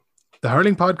The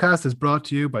Hurling Podcast is brought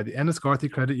to you by the Enniscorthy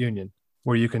Credit Union,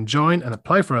 where you can join and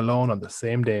apply for a loan on the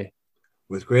same day.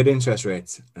 With great interest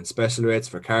rates and special rates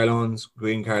for car loans,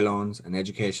 green car loans and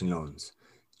education loans.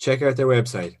 Check out their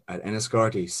website at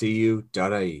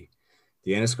enniscorthycu.ie.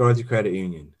 The Enniscorthy Credit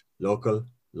Union. Local,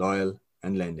 loyal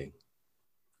and lending.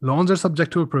 Loans are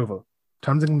subject to approval.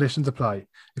 Terms and conditions apply.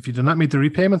 If you do not meet the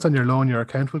repayments on your loan, your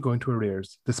account will go into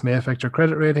arrears. This may affect your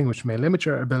credit rating, which may limit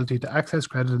your ability to access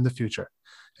credit in the future.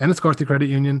 Enniscorthy Credit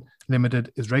Union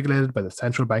Limited is regulated by the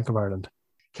Central Bank of Ireland.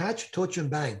 Catch, touch and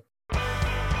bang.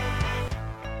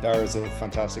 Dara's a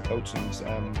fantastic coach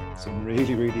and some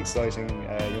really exciting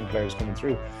young players coming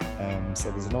through. So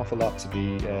there's an awful lot to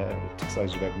be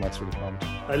excited about in Wexford at the moment.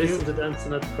 I listen to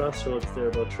Dancing at the Crossroads there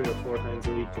about 3 or 4 times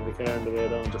a week in the car on the way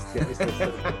down just to get used to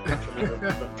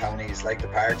it. Tony's like the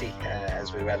party,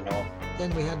 as we well know.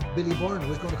 Then we had Billy Byrne, who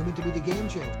was going to come in to be the game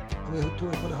changer. And we had to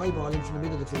put a high ball in from the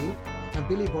middle of the field. And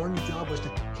Billy Byrne's job was to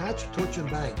catch, touch and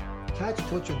bang. Catch,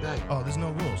 touch and bang. Oh, there's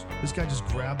no rules. This guy just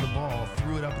grabbed the ball,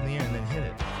 threw it up in the air and then hit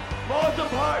it. Most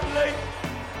importantly,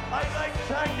 I'd like to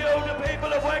thank you, the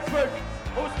people of Wexford,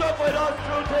 who stuck with us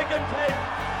through thick and thin.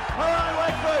 Come on,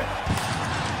 Wexford!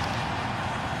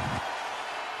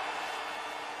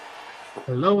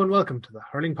 Hello and welcome to the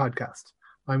Hurling Podcast.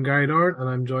 I'm Gary Doran and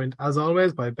I'm joined as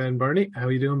always by Ben Burney. How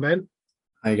are you doing, Ben?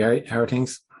 Hi Gary, how are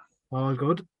things? All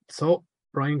good. So,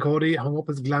 Brian Cody hung up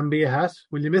his Glambia hat.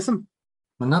 Will you miss him?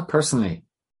 Well, not personally,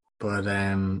 but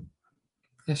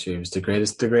yes, he was the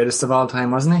greatest of all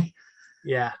time, wasn't he?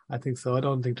 Yeah, I think so. I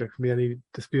don't think there can be any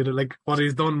dispute. Like, what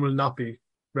he's done will not be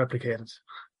replicated.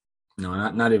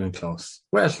 No, not even close.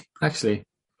 Well, actually,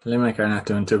 Limerick are not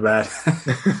doing too bad.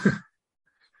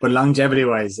 But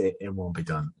longevity-wise, it won't be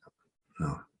done.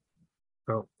 No.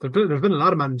 So, there's been a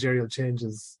lot of managerial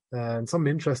changes and some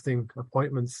interesting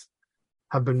appointments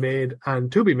have been made and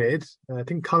to be made. I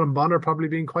think Colin Bonner probably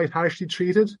being quite harshly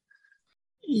treated.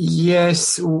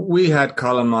 Yes, we had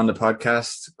Colin on the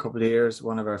podcast a couple of years,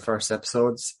 one of our first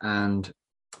episodes, and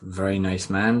very nice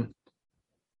man,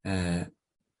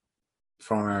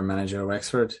 former manager of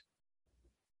Wexford.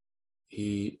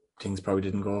 Things probably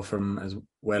didn't go from as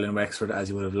well in Wexford as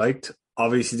he would have liked.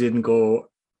 Obviously didn't go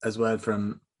as well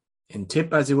from in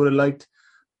Tip as he would have liked,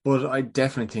 but I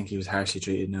definitely think he was harshly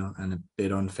treated now and a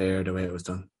bit unfair the way it was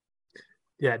done.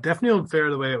 Yeah, definitely unfair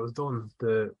the way it was done.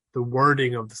 The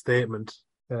wording of the statement.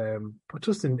 But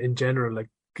just in general, like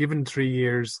given 3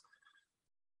 years,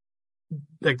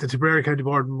 like the Tipperary County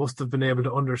Board must have been able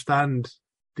to understand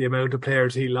the amount of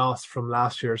players he lost from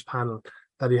last year's panel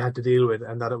that he had to deal with,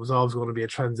 and that it was always going to be a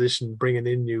transition, bringing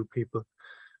in new people.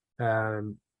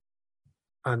 And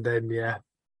then, yeah,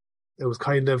 it was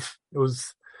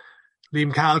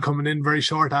Micheál coming in very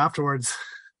short afterwards.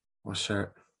 Well,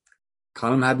 sure.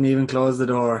 Colin hadn't even closed the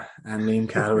door and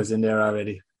Micheál was in there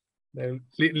already. Now,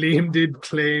 Liam did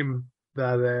claim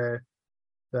that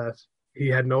he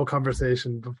had no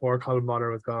conversation before Colin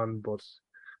Bonner was gone, but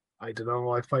I don't know.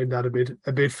 I find that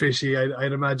a bit fishy.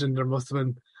 I'd imagine there must have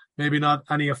been maybe not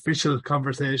any official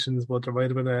conversations, but there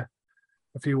might have been a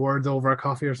few words over a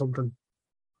coffee or something.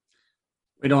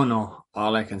 We don't know.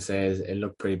 All I can say is it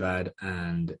looked pretty bad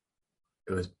and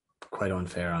it was quite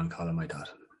unfair on Colin, I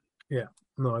thought. Yeah,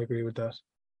 no, I agree with that.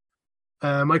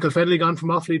 Michael Fennelly gone from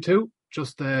Offaly too.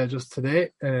 Just today.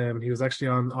 He was actually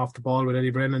off the ball with Eddie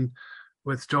Brennan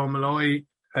with Joe Malloy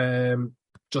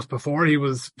just before he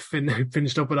was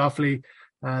finished up with Offaly,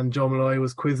 and Joe Malloy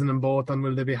was quizzing them both on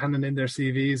will they be handing in their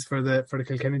CVs for the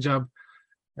Kilkenny job,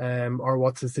 or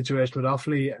what's the situation with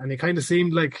Offaly. And it kind of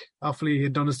seemed like Offaly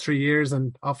had done his 3 years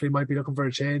and Offaly might be looking for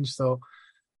a change, so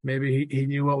maybe he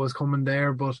knew what was coming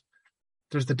there. But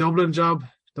there's the Dublin job,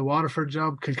 the Waterford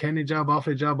job, Kilkenny job,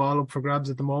 Offaly job, all up for grabs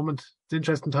at the moment. It's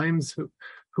interesting times.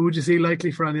 Who would you see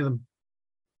likely for any of them?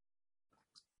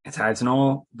 It's hard to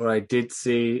know, but I did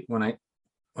see when I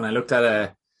looked at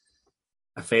a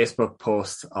Facebook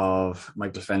post of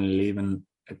Michael Fennelly leaving,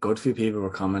 a good few people were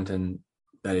commenting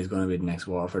that he's going to be the next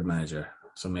Waterford manager.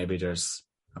 So maybe there's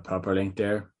a proper link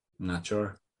there. I'm not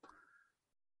sure.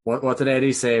 What did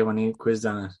Eddie say when he quizzed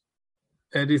on it?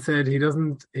 Eddie said he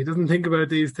doesn't think about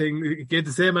these things. He gave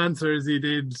the same answer as he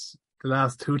did the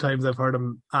last 2 times I've heard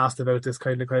him asked about this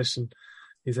kind of question.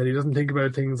 He said he doesn't think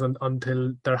about things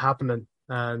until they're happening,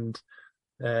 and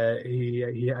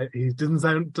he doesn't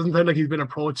sound like he's been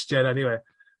approached yet. Anyway,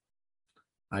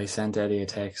 I sent Eddie a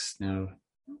text now,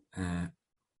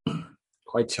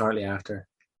 quite shortly after.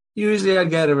 Usually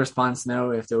I'd get a response now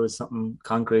if there was something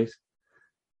concrete.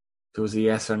 If it was a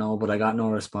yes or no, but I got no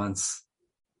response.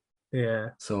 Yeah.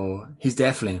 So he's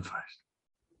definitely in for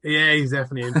it. Yeah, he's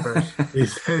definitely in for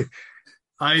it.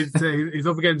 I'd say he's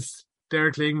up against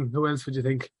Derek Ling. Who else would you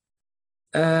think?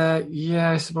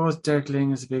 I suppose Derek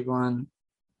Ling is a big one.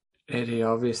 Eddie,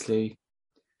 obviously.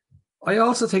 I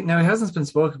also think now he hasn't been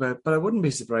spoken about, but I wouldn't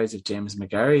be surprised if James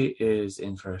McGarry is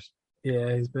in for it.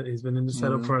 Yeah, he's been in the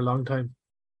setup for a long time.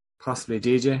 Possibly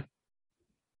DJ.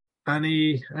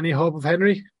 Any hope of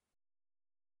Henry?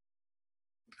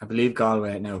 I believe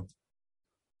Galway now.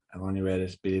 I've only read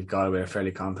it. I believe Galway are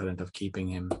fairly confident of keeping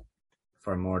him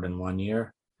for more than 1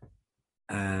 year.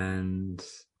 And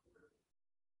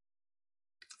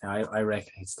I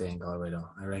reckon he'd stay in Galway though.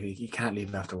 I reckon he can't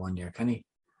leave after 1 year, can he?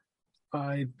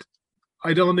 I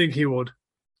don't think he would.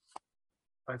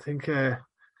 I think he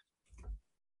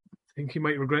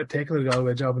might regret taking the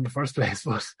Galway job in the first place,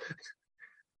 but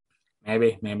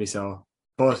maybe so.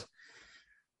 But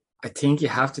I think you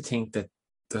have to think that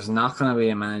there's not going to be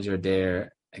a manager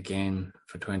there again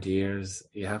for 20 years.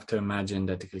 You have to imagine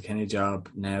that the Kilkenny job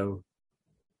now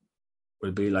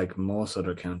will be like most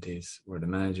other counties where the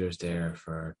manager is there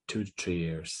for 2 to 3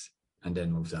 years and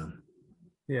then moves on.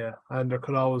 Yeah, and there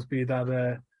could always be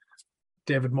that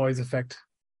David Moyes effect.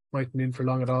 Mightn't be in for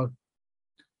long at all.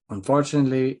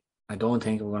 Unfortunately, I don't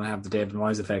think we're going to have the David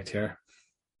Moyes effect here.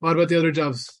 What about the other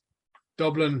jobs?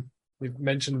 Dublin, we've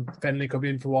mentioned Fennelly could be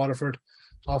in for Waterford.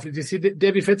 Do you see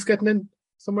Davy Fitz getting in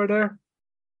somewhere there?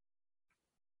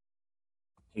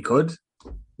 He could.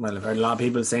 Well, I've heard a lot of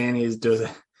people saying he's doing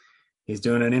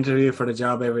an interview for the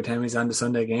job every time he's on the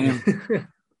Sunday game.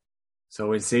 So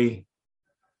we'll see.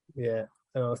 Yeah,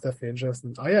 it's definitely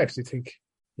interesting. I actually think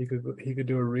he could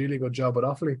do a really good job at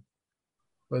Offaly,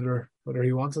 whether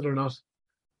he wants it or not,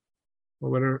 or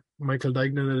whether Michael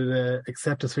Dignan would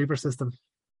accept a sweeper system.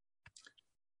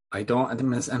 I think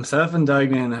myself and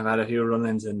Dignan have had a few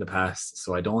run-ins in the past,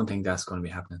 so I don't think that's going to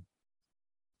be happening.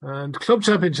 And club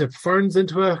championship, Ferns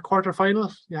into a quarter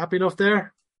final. You happy enough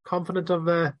there? Confident of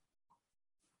the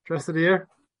rest of the year?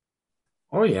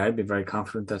 Oh yeah, I'd be very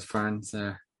confident that Ferns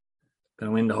going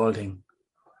to win the whole thing.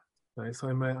 Nice.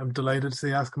 I'm delighted to see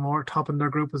Askamore topping their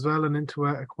group as well and into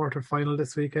a quarter final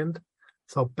this weekend.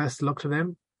 So best luck to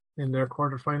them in their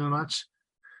quarter final match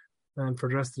and for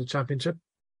the rest of the championship.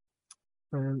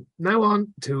 And now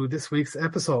on to this week's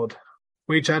episode.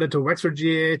 We chatted to Wexford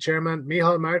GAA chairman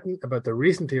Micheál Martin about the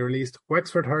recently released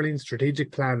Wexford Hurling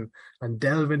Strategic Plan and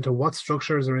delve into what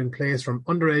structures are in place from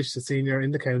underage to senior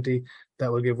in the county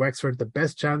that will give Wexford the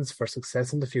best chance for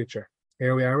success in the future.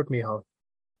 Here we are with Micheál.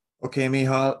 Okay,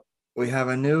 Micheál, we have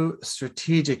a new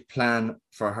strategic plan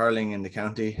for hurling in the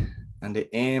county, and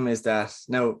the aim is that,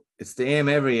 now it's the aim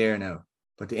every year now,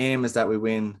 but the aim is that we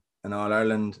win an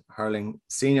All-Ireland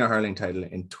senior hurling title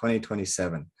in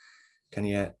 2027. Can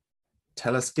you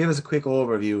give us a quick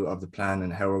overview of the plan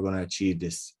and how we're going to achieve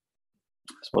this?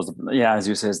 I suppose, as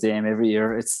you say, it's the aim every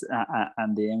year. It's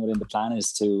and the aim within the plan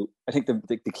is to, I think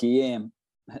the key aim,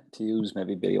 to use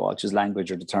maybe Billy Walsh's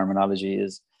language or the terminology,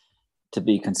 is to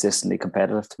be consistently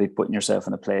competitive, to be putting yourself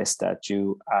in a place that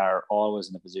you are always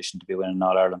in a position to be winning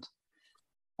All-Ireland.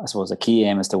 I suppose the key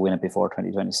aim is to win it before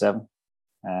 2027.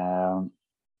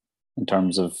 In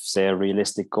terms of, say, a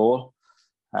realistic goal.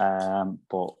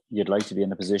 But you'd like to be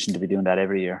in a position to be doing that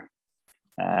every year.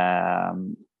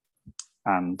 And,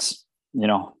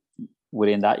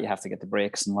 within that, you have to get the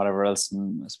breaks and whatever else.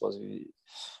 And I suppose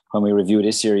when we review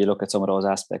this year, you look at some of those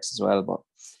aspects as well. But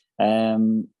I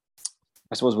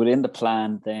suppose within the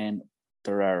plan, then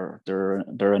there are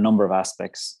a number of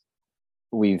aspects.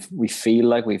 We feel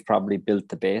like we've probably built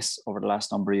the base over the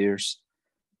last number of years.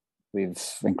 We've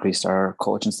increased our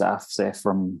coaching staff, say,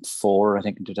 from 4, I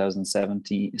think, in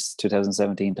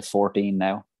 2017 to 14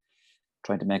 now,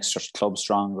 trying to make clubs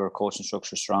stronger, coaching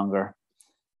structure stronger.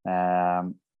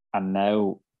 And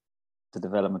now the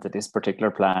development of this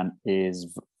particular plan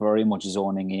is very much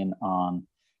zoning in on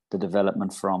the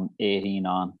development from 18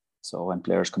 on. So when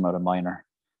players come out of minor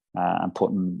and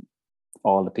putting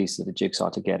all the pieces of the jigsaw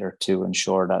together to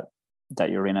ensure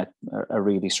that you're in a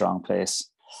really strong place.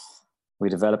 We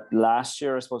developed last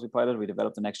year, I suppose we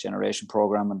developed the next generation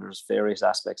program, and there's various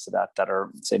aspects of that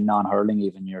are, say, non-hurling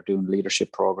even. You're doing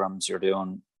leadership programs, you're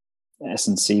doing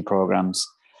S&C programs.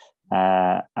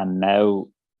 And now,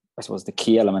 I suppose the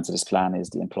key elements of this plan is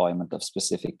the employment of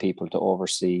specific people to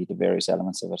oversee the various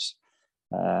elements of it.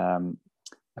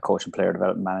 A coach and player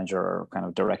development manager, or kind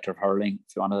of director of hurling,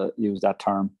 if you want to use that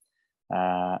term,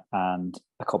 and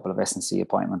a couple of S&C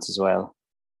appointments as well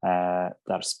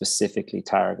that specifically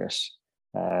target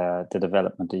the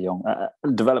development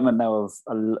of development now of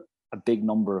a big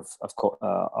number of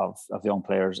young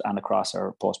players and across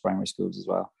our post-primary schools as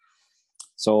well.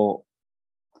 So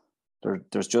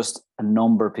there's just a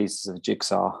number of pieces of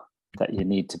jigsaw that you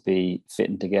need to be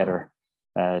fitting together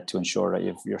to ensure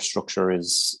that your structure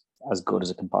is as good as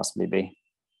it can possibly be.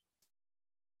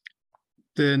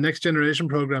 The next generation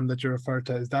program that you referred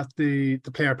to, is that the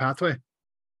player pathway?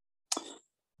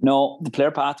 No, the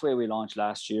player pathway we launched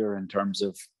last year in terms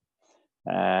of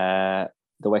the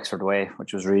Wexford Way,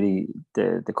 which was really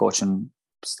the coaching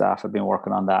staff have been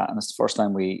working on that, and it's the first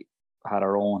time we had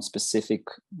our own specific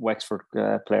Wexford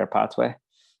player pathway,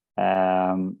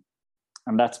 and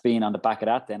that's been on the back of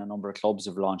that. Then a number of clubs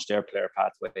have launched their player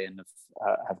pathway and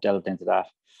have delved into that.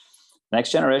 The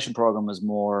next generation program is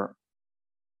more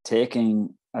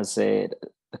taking, as say,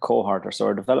 the cohort or so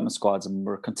our development squads, and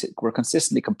we're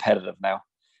consistently competitive now.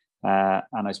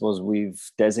 And I suppose we've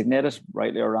designated,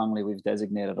 rightly or wrongly,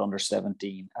 under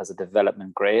 17 as a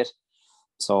development grade.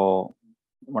 So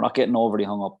we're not getting overly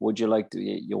hung up. Would you like to?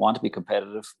 You want to be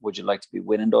competitive? Would you like to be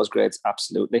winning those grades?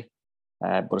 Absolutely,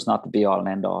 but it's not the be all and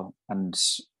end all. And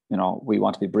we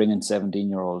want to be bringing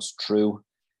 17-year-olds through,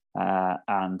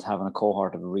 and having a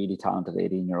cohort of really talented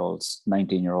 18-year-olds,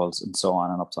 19-year-olds, and so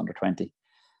on, and up to under 20.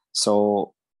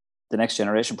 So the next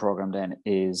generation program then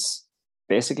is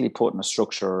basically putting a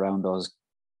structure around those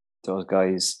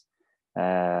guys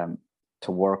to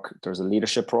work. There's a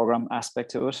leadership program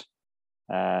aspect to it.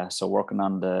 So working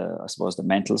on the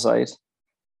mental side,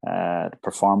 the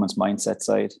performance mindset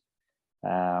side,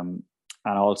 and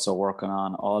also working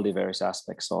on all the various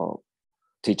aspects. So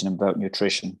teaching them about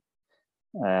nutrition,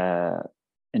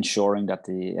 ensuring that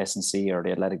the S&C or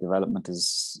the athletic development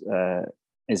is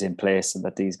in place, and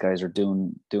that these guys are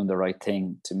doing the right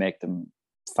thing to make them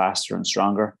faster and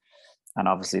stronger, and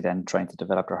obviously then trying to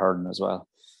develop their hurling as well.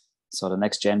 So the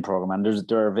next gen program, and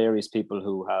there are various people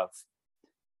who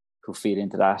feed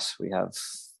into that. We have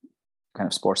kind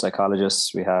of sports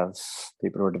psychologists, we have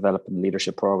people who are developing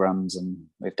leadership programs, and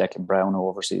we have Declan Brown who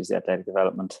oversees the athletic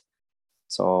development.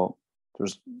 So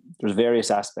there's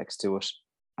various aspects to it,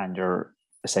 and you're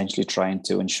essentially trying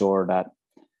to ensure that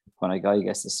when a guy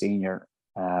gets to senior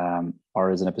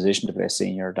or is in a position to play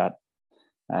senior, that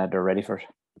they're ready for it.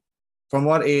 From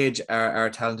what age are our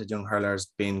talented young hurlers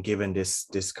being given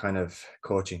this kind of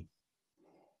coaching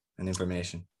and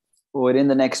information? Within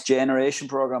the next generation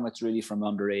program, it's really from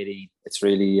under 18. It's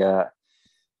really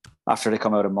after they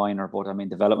come out of minor. But I mean,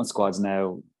 development squads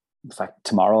now, in fact,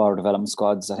 tomorrow our development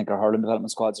squads, I think our hurling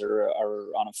development squads are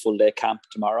on a full day camp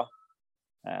tomorrow.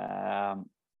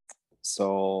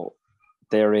 So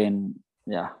they're in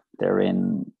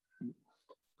doing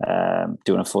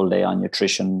a full day on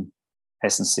nutrition,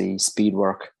 S&C, speed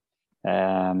work,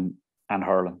 and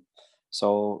hurling.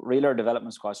 So really our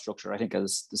development squad structure, I think,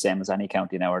 is the same as any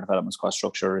county now. Our development squad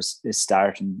structure is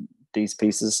starting these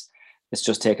pieces. It's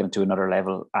just taking it to another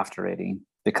level after 18,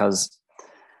 because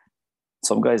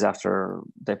some guys, after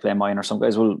they play minor, some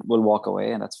guys will walk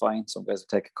away, and that's fine. Some guys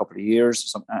will take a couple of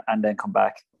years and then come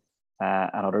back,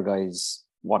 and other guys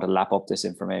want to lap up this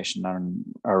information and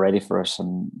are ready for it.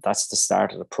 And that's the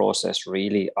start of the process,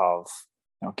 really, of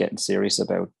getting serious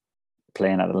about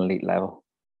playing at an elite level.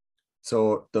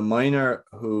 So the minor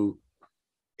who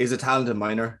is a talented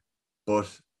minor, but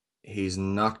he's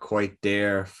not quite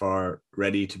there for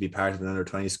ready to be part of an under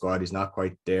 20 squad. He's not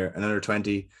quite there. An under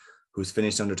 20 who's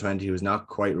finished under 20, who's not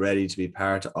quite ready to be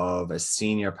part of a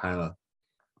senior panel.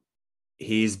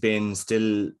 He's been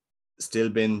still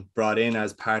been brought in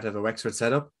as part of a Wexford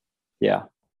setup. Yeah.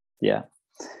 That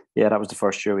was the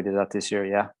first year we did that this year.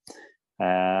 Yeah.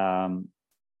 And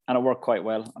it worked quite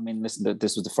well. I mean, listen,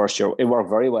 this was the first year. It worked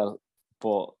very well,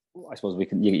 but I suppose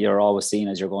you're always seeing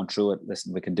as you're going through it,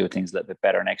 listen, we can do things a little bit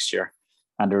better next year.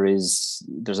 And there's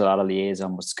a lot of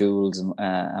liaison with schools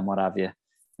and what have you,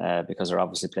 because they're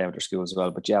obviously playing with their schools as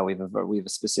well. But yeah, we have a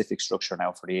specific structure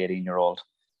now for the 18-year-old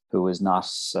who is not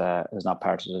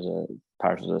part of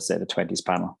the say the 20s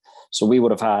panel. So we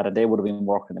would have had, and they would have been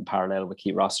working in parallel with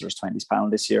Keith Rossiter's 20s panel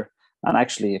this year. And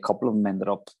actually a couple of them ended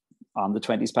up on the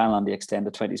 20s panel, on the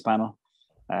extended 20s panel.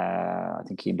 I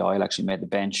think Keane Doyle actually made the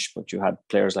bench, but you had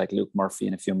players like Luke Murphy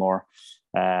and a few more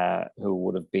who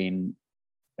would have been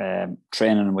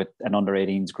training with an under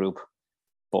 18s group,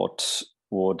 but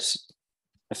would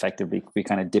effectively be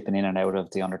kind of dipping in and out of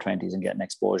the under 20s and getting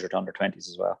exposure to under 20s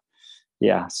as well.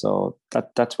 Yeah, so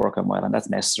that's working well, and that's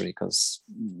necessary, because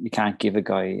you can't give a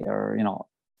guy, or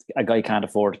a guy can't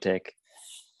afford to take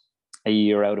a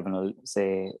year out of I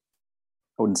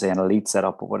wouldn't say an elite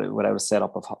setup, but without a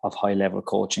setup of high level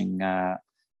coaching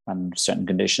and certain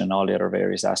condition and all the other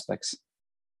various aspects.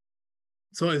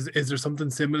 So is there something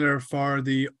similar for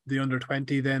the under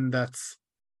 20 then, that's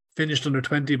finished under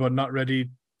 20 but not ready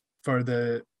for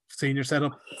the senior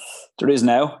setup? There is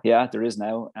now.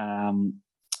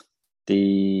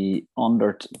 the and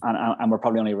we're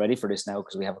probably only ready for this now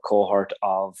because we have a cohort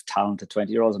of talented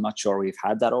 20-year-olds. I'm not sure we've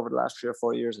had that over the last 3 or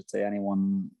 4 years. I'd say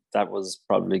anyone that was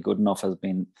probably good enough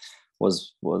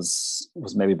was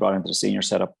maybe brought into the senior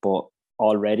setup, but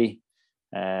already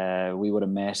we would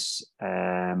have met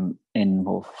in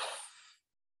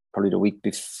probably the week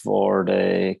before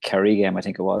the Kerry game. I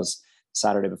think it was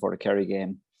Saturday before the Kerry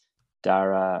game.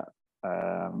 Dara,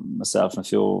 myself and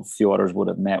a few others would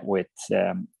have met with,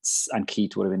 and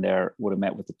Keith would have been there, would have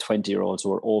met with the 20-year-olds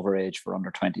who are overage for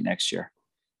under 20 next year.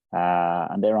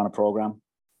 And they're on a program.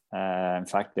 In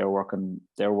fact, they're working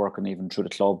even through the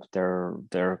club.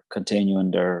 They're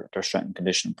continuing their strength and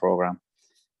conditioning program.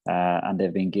 And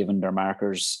they've been given their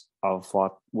markers of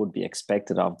what would be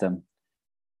expected of them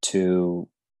to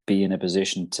be in a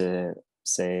position to,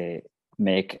 say,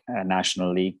 make a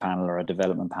national league panel or a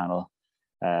development panel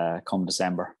come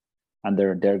December, and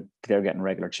they're getting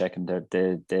regular checking.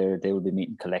 They will be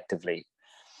meeting collectively,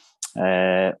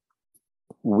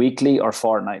 weekly or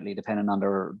fortnightly, depending on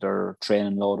their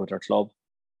training load with their club.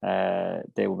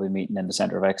 They will be meeting in the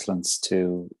Centre of Excellence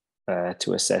to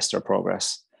assess their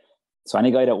progress. So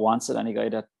any guy that wants it, any guy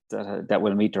that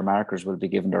will meet their markers will be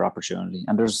given their opportunity.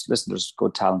 And there's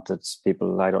good talented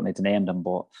people. I don't need to name them,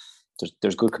 but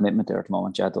there's good commitment there at the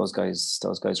moment. Yeah, those guys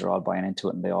are all buying into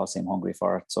it, and they all seem hungry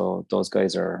for it. So those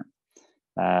guys are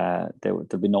there'll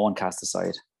be no one cast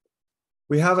aside.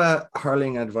 We have a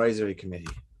hurling advisory committee.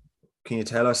 Can you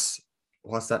tell us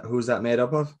who's that made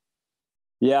up of?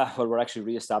 Yeah, well, we're actually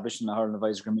re-establishing the hurling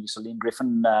advisory committee. So Liam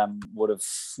Griffin would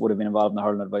have been involved in the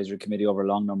hurling advisory committee over a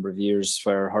long number of years,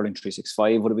 where hurling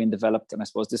 365 would have been developed. And I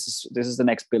suppose this is the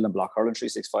next building block. Hurling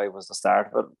 365 was the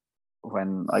start of it.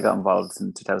 When I got involved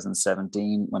in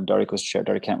 2017, when Derek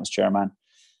Kent was chairman,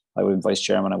 I would have been vice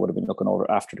chairman. I would have been looking over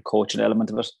after the coaching element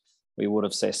of it. We would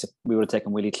have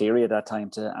taken Willie Cleary at that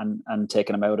time and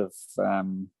taken him out of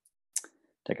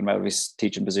his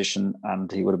teaching position,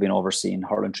 and he would have been overseeing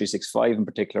hurling 365, in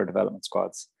particular development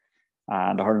squads,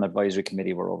 and the hurling advisory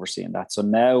committee were overseeing that. So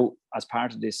now, as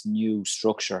part of this new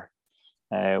structure,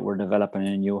 we're developing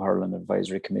a new hurling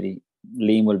advisory committee.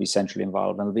 Liam will be centrally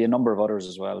involved, and there'll be a number of others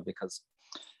as well, because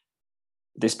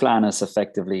this plan is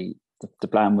effectively the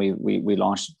plan we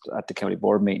launched at the county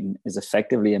board meeting is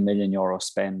effectively €1 million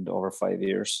spend over 5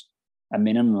 years, a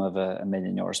minimum of €1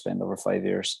 million spend over 5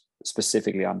 years,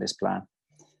 specifically on this plan.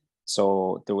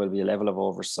 So there will be a level of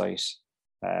oversight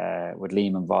with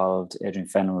Liam involved, Adrian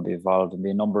Fenlon will be involved, and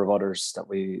be a number of others that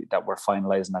we're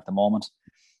finalising at the moment,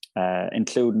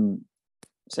 including,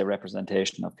 say,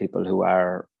 representation of people who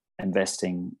are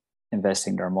investing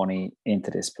their money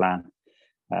into this plan.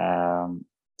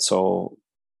 So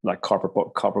like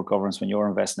corporate governance, when you're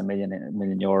investing €1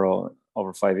 million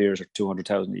over 5 years or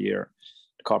 200,000 a year,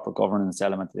 the corporate governance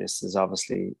element of this is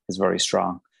very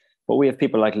strong. But we have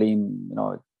people like Liam,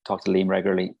 I talk to Liam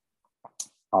regularly,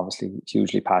 obviously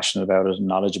hugely passionate about it and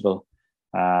knowledgeable.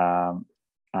 And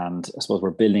I suppose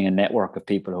we're building a network of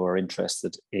people who are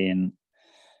interested in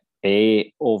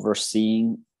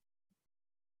overseeing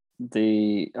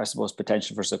the, I suppose,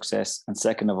 potential for success, and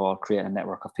second of all, create a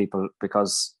network of people,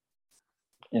 because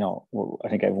I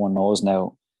think everyone knows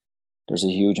now there's a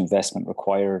huge investment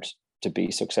required to be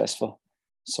successful.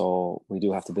 So we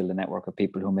do have to build a network of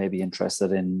people who may be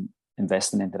interested in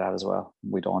investing into that as well.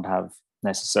 We don't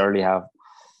necessarily have,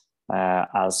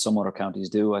 as some other counties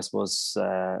do, I suppose,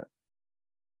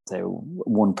 say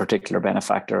one particular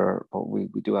benefactor, but we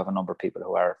do have a number of people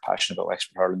who are passionate about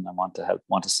Wexford hurling and want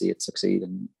to see it succeed.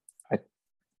 And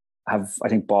I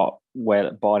think bought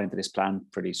into this plan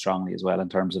pretty strongly as well, in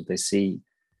terms of they see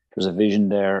there's a vision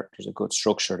there, there's a good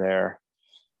structure there,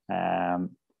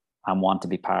 and want to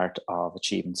be part of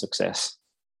achieving success.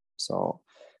 So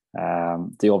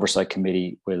the oversight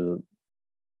committee will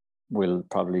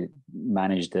probably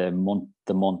manage the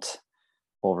month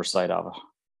oversight of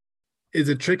it. Is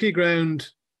it tricky ground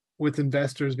with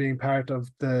investors being part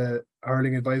of the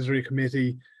hurling advisory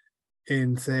committee,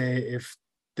 in, say, if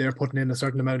they're putting in a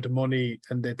certain amount of money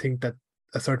and they think that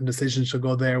a certain decision should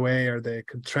go their way, or they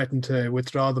could threaten to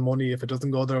withdraw the money if it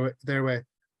doesn't go their way?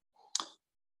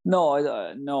 No,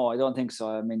 I don't think so.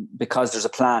 I mean, because there's a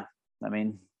plan. I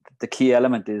mean, the key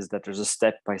element is that there's a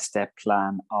step-by-step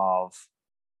plan of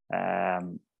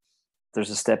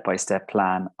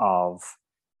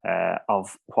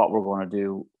what we're going to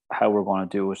do, how we're going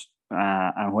to do it,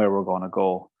 and where we're going to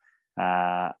go.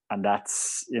 And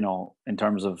that's, in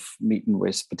terms of meeting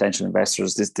with potential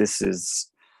investors, this is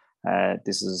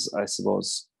I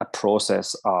suppose a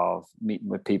process of meeting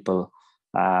with people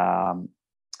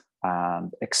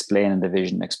and explaining the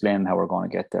vision, explaining how we're going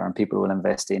to get there, and people will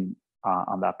invest in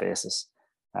on that basis.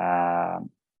 And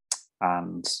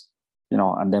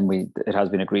and then it has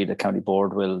been agreed that county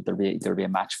board there'll be a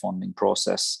match funding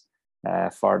process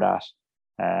for that,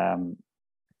 and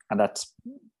that's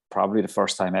probably the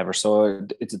first time ever. So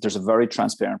there's a very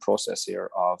transparent process here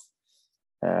of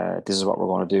this is what we're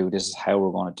going to do, this is how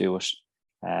we're going to do it,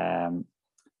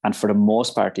 and for the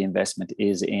most part, the investment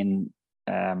is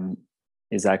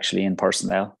actually in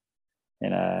personnel,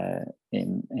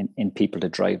 in people to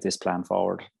drive this plan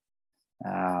forward.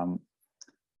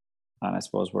 And I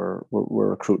suppose we're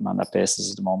recruiting on that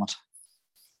basis at the moment.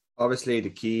 Obviously,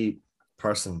 the key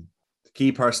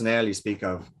personnel you speak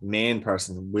of, main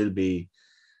person, will be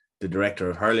the director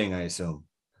of hurling, I assume.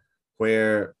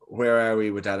 Where are we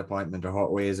with that appointment, or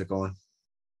what way is it going?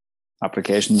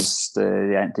 Applications,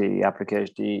 the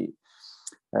application,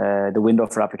 the window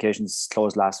for applications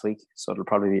closed last week, so it'll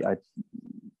probably be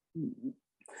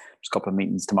there's a couple of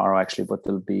meetings tomorrow actually, but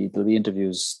there'll be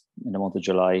interviews in the month of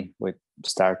July with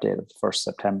start date of the 1st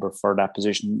September for that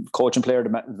position. Coach and player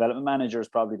development manager is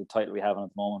probably the title we have on at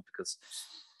the moment, because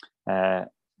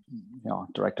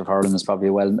director of hurling is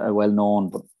probably well known,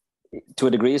 but to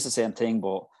a degree it's the same thing.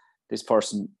 But this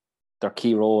person, their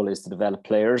key role is to develop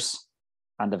players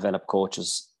and develop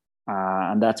coaches,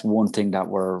 and that's one thing that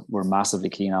we're massively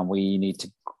keen on. We need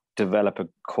to develop a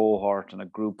cohort and a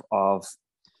group of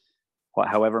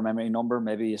however many number,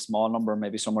 maybe a small number,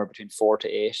 maybe somewhere between 4 to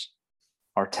 8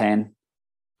 or 10.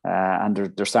 And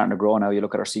they're starting to grow now. You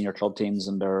look at our senior club teams,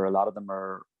 and a lot of them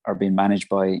are being managed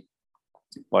by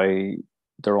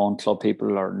their own club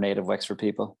people or native Wexford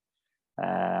people.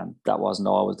 That wasn't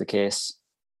always the case.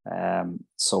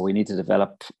 So we need to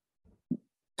develop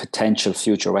potential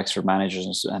future Wexford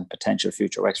managers and potential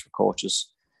future Wexford coaches.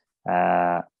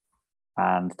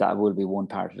 And that will be one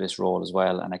part of this role as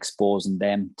well, and exposing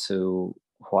them to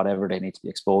whatever they need to be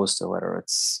exposed to, whether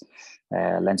it's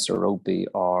Leinster rugby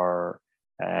or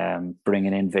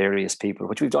bringing in various people,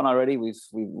 which we've done already. We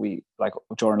like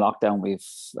during lockdown,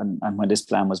 and when this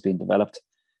plan was being developed,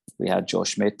 we had Joe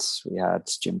Schmidt, we had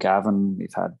Jim Gavin,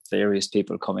 we've had various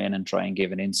people come in and try and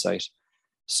give an insight.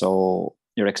 So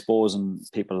you're exposing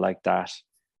people like that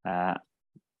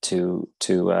to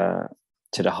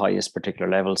the highest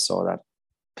particular level, so that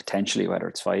potentially, whether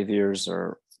it's 5 years,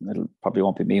 or it probably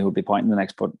won't be me who'll be appointing the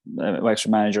next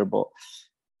Wexford manager, but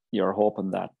you're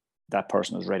hoping that that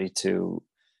person is ready to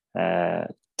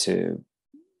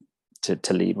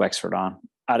lead Wexford on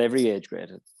at every age grade,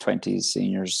 20s,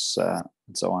 seniors,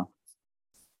 and so on.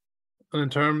 And in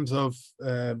terms of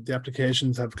the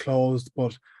applications have closed,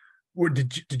 but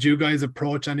did you guys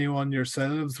approach anyone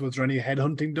yourselves? Was there any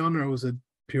headhunting done, or was it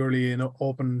purely an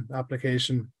open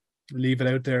application, leave it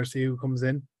out there, see who comes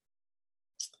in?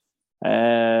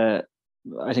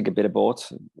 I think a bit of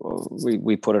both.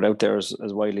 We put it out there as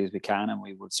widely as we can, and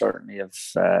we would certainly have.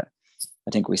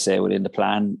 I think we say within the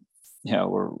plan,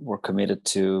 we're committed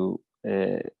to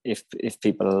if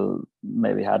people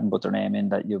maybe hadn't put their name in,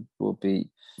 that you'll be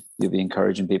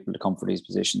encouraging people to come for these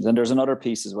positions. And there's another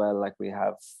piece as well. Like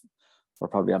we're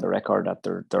probably on the record that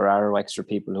there are extra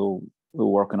people who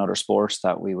work in other sports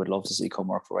that we would love to see come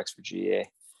work for Wexford GA.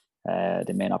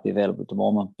 They may not be available at the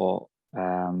moment, but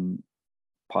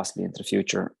possibly into the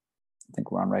future. I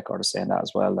think we're on record as saying that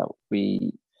as well, that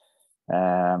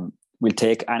we'll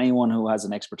take anyone who has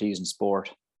an expertise in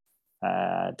sport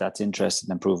that's interested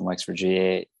in improving Wexford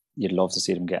GA. You'd love to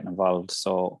see them getting involved.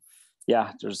 So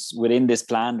yeah, within this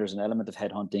plan, there's an element of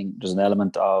headhunting, there's an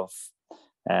element of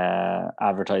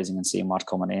advertising and seeing what's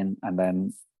coming in, and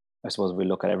then I suppose we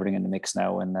look at everything in the mix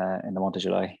now in the month of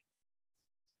July.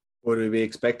 Would we be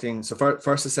expecting, so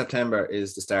 1st of September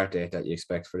is the start date that you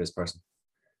expect for this person?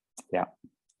 Yeah.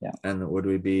 And would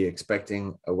we be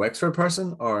expecting a Wexford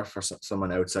person or for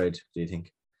someone outside, do you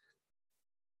think?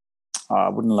 I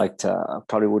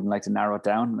probably wouldn't like to narrow it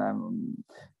down.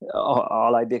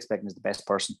 All I'd be expecting is the best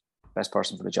person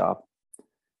for the job.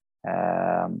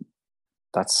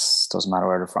 Doesn't matter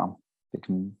where they're from. It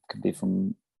can be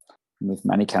from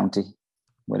any county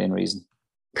within reason.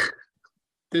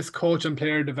 This coach and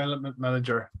player development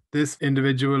manager, this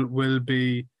individual will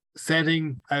be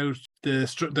setting out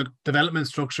the development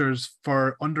structures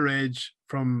for underage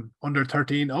from under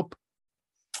 13 up.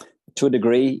 To a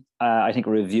degree, I think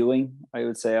reviewing, I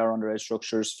would say, our underage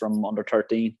structures from under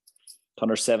 13 to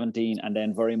under 17, and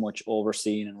then very much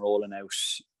overseeing and rolling out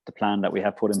the plan that we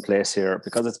have put in place here,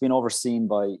 because it's been overseen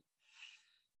by,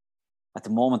 at the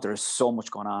moment, there is so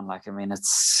much going on. Like, I mean,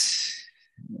 it's,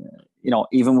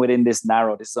 even within this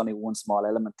this is only one small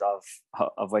element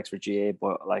of Wexford GA,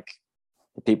 but like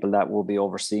the people that will be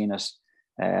overseeing it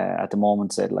at the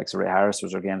moment, said like Ray Harris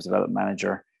was our games development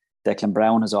manager. Declan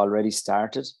Brown has already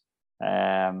started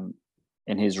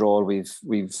In his role, we've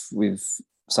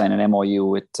signed an MOU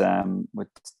with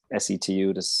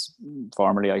SETU, this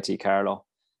formerly IT Carlow,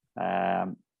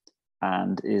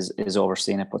 and is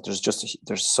overseeing it. But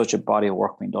there's such a body of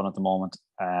work being done at the moment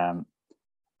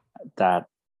that,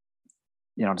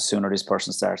 you know, the sooner this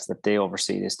person starts, that they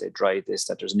oversee this, they drive this,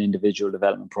 that there's an individual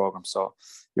development program. So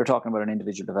you're talking about an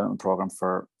individual development program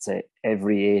for, say,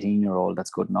 every 18-year-old that's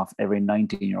good enough, every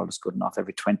 19-year-old that's good enough,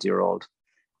 every 20-year-old,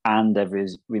 and every,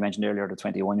 we mentioned earlier, the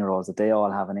 21-year-olds, that they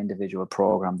all have an individual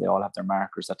program. They all have their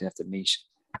markers that they have to meet.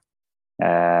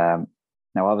 Now,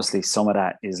 obviously, some of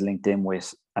that is linked in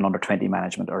with an under-20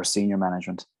 management or a senior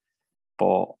management,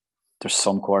 but there's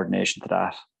some coordination to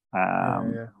that.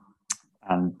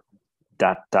 And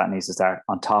that needs to start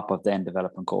on top of then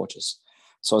developing coaches.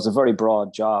 So it's a very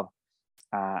broad job.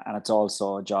 And it's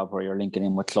also a job where you're linking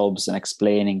in with clubs and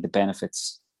explaining the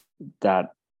benefits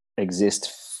that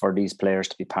exist for these players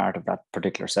to be part of that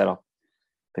particular setup.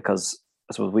 Because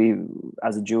I suppose we,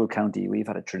 as a dual county, we've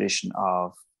had a tradition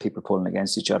of people pulling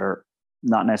against each other,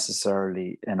 not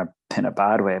necessarily in a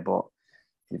bad way, but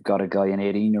you've got a guy, an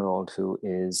 18-year-old, who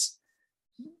is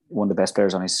one of the best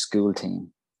players on his school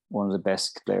team, one of the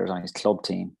best players on his club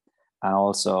team, and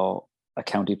also a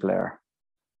county player.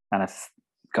 And if,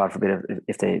 God forbid,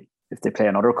 if they play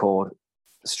another code,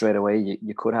 straight away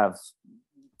you could have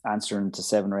answering to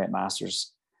 7 or 8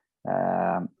 masters.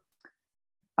 And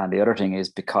the other thing is,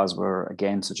 because we're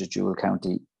again such a dual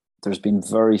county, there's been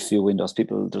very few windows.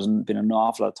 There's been an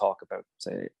awful lot of talk about,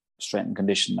 say, strength and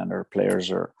condition, and their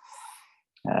players are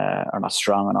not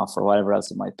strong enough or whatever else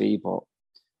it might be. But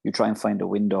you try and find a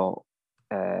window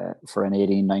for an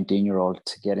 18, 19-year-old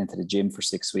to get into the gym for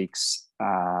 6 weeks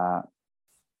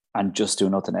and just do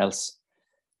nothing else.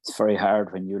 It's very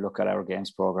hard when you look at our games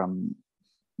program.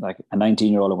 Like a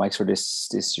 19-year-old in Wexford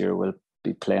this year will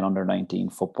be playing under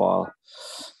 19 football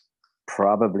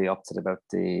probably up to about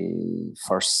the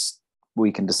first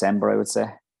week in December, I would say,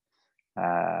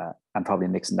 and probably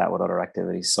mixing that with other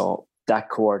activities. So that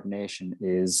coordination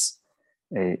is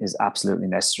absolutely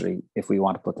necessary if we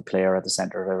want to put the player at the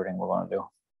centre of everything we want to do.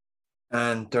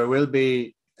 And there will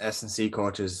be S&C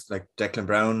coaches like Declan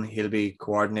Brown. He'll be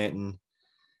coordinating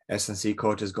S&C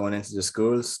coaches going into the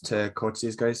schools to coach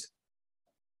these guys.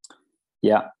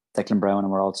 Yeah, Declan Brown,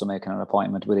 and we're also making an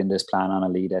appointment within this plan on a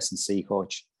lead S&C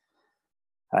coach.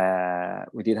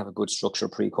 We did have a good structure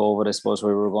pre-COVID, I suppose,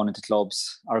 where we were going into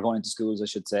clubs, or going into schools, I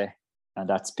should say, and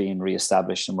that's been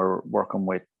re-established, and we're working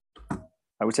with,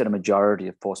 I would say, the majority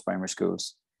of post-primary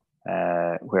schools,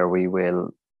 where we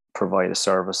will provide a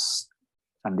service,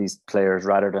 and these players,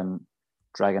 rather than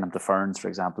dragging them to Ferns, for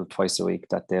example, twice a week,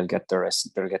 that they'll get their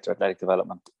athletic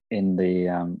development in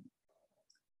their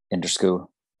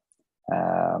school.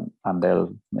 And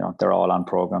they're all on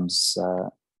programs.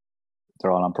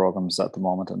 They're all on programs at the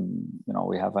moment, and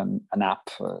we have an app,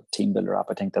 a team builder app,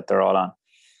 I think, that they're all on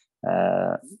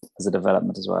as a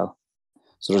development as well.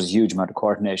 So there's a huge amount of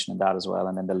coordination in that as well,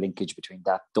 and then the linkage between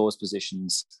those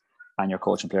positions and your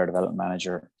coach and player development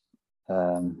manager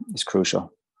is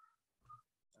crucial.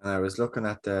 And I was looking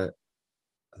at I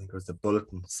think it was the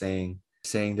bulletin saying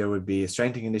there would be a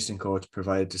strength and conditioning coach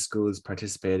provided to schools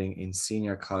participating in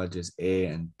senior colleges A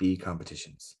and B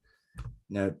competitions.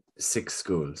 Now, 6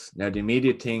 schools. Now, the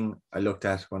immediate thing I looked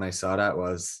at when I saw that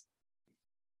was,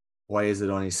 why is it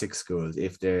only 6 schools?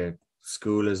 If their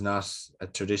school is not a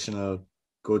traditional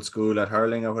good school at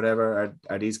hurling or whatever,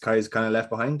 are these guys kind of left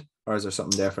behind, or is there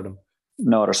something there for them?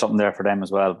 No, there's something there for them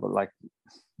as well. But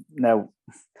now,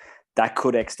 that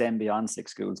could extend beyond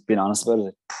 6 schools. Being honest about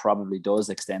it probably does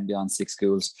extend beyond 6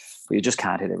 schools, but you just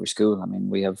can't hit every school. I mean,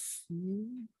 we have,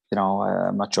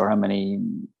 I'm not sure how many,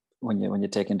 when you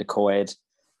take into co-ed,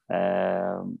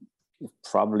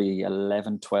 probably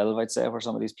 11, 12, I'd say, where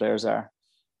some of these players are.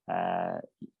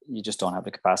 You just don't have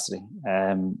the capacity,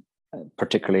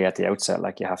 particularly at the outset.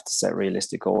 Like, you have to set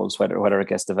realistic goals, whether it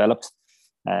gets developed,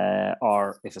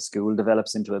 or if a school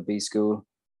develops into a B school.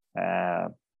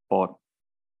 But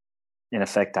in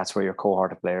effect, that's where your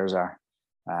cohort of players are.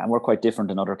 And we're quite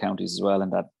different in other counties as well, in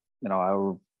that,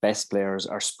 our best players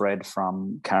are spread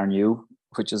from Carnew,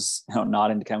 which is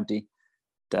not in the county,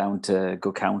 down to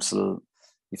Good Counsel.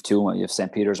 You have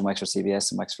St. Peter's and Wexford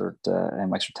CBS and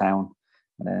Wexford Town,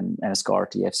 and then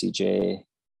Enniscorthy, FCJ.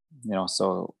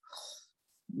 So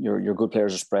your good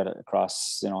players are spread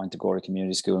across, into Gorey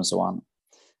Community School and so on.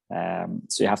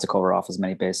 So you have to cover off as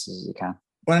many bases as you can.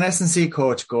 When an S&C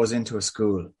coach goes into a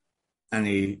school and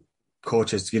he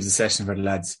gives a session for the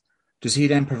lads, does he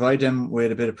then provide them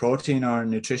with a bit of protein or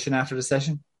nutrition after the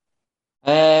session?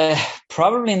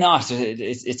 Probably not.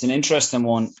 It's an interesting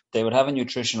one. They would have a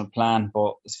nutritional plan,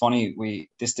 but it's funny.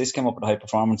 This came up at the high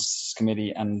performance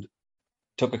committee and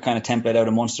took a kind of template out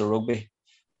of Munster Rugby.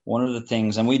 One of the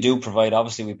things, and we provide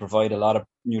a lot of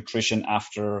nutrition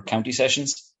after county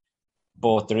sessions,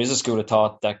 but there is a school of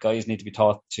thought that guys need to be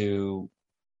taught to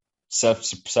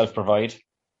self provide.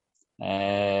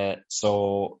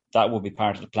 So that will be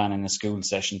part of the plan in a school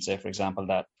session. Say, for example,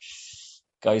 that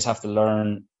guys have to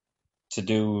learn to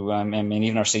do. I mean,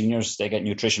 even our seniors, they get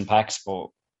nutrition packs, but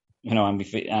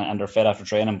and they're fed after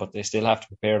training, but they still have to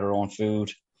prepare their own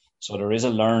food. So there is a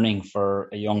learning for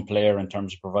a young player in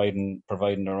terms of providing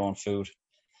their own food.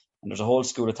 And there's a whole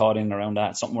school of thought in around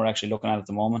that. Something we're actually looking at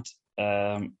the moment.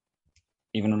 Even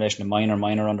in relation to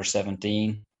minor under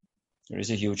 17, there is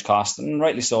a huge cost, and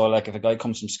rightly so. Like if a guy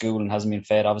comes from school and hasn't been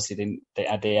fed, obviously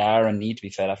they are and need to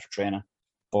be fed after training.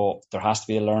 But there has to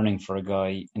be a learning for a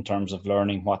guy in terms of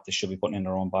learning what they should be putting in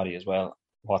their own body as well,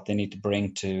 what they need to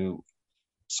bring to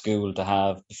school to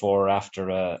have before or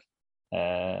after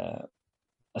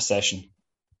a session.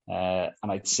 And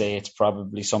I'd say it's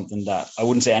probably something that I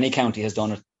wouldn't say any county has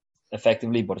done it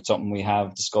effectively, but it's something we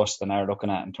have discussed and are looking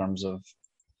at in terms of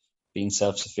being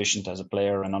self-sufficient as a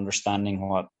player and understanding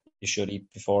what you should eat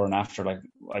before and after. Like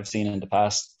I've seen in the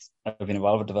past, I've been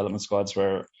involved with development squads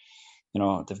where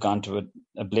they've gone to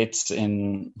a blitz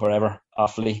in wherever,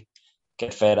 Offaly,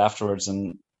 get fed afterwards,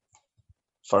 and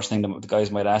first thing the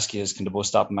guys might ask you is, can the bus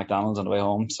stop at McDonald's on the way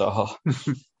home? So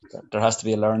there has to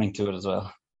be a learning to it as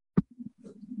well.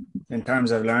 In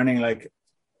terms of learning, like,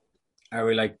 are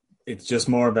we like, it's just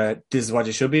more about this is what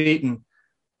you should be eating,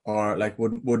 or like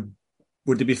would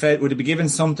they be fed? Would it be given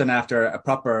something after a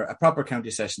proper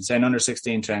county session, say an under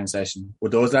 16 training session?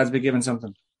 Would those lads be given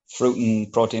something? Fruit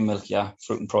and protein milk, yeah.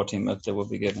 Fruit and protein milk they would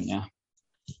be given, yeah.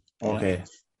 Okay, yeah.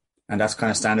 And that's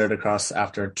kind of standard across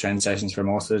after training sessions for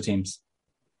most of the teams.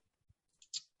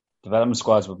 Development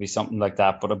squads would be something like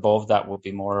that, but above that would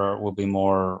be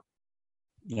more.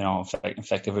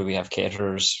 Effectively we have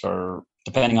caterers for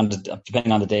depending on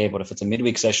the day. But if it's a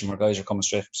midweek session where guys are coming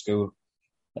straight from school,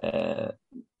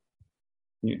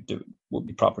 would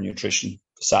be proper nutrition.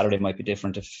 Saturday might be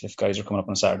different if guys are coming up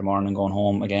on a Saturday morning and going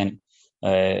home again.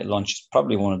 Lunch is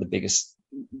probably one of the biggest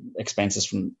expenses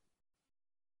from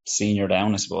senior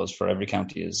down, I suppose, for every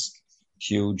county is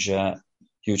huge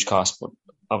cost. But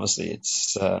obviously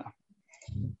it's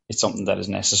something that is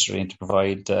necessary to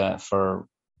provide for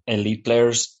elite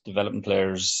players. Development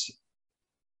players,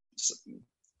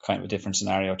 kind of a different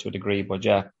scenario to a degree, but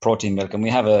yeah, protein milk. And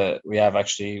we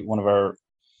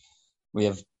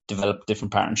have developed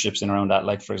different partnerships in around that,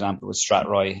 like for example with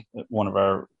Strathroy, one of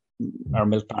our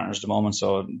milk partners at the moment.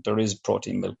 So there is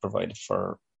protein milk provided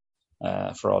for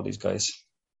all these guys.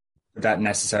 But that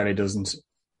necessarily doesn't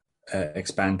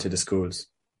expand to the schools.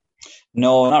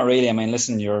 No, not really. I mean,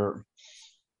 listen, you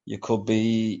could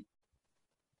be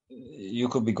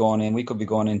going in. We could be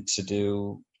going in to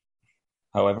do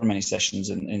however many sessions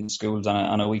in schools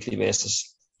on a weekly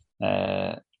basis.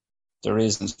 There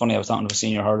is. And it's funny. I was talking to a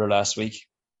senior hurler last week,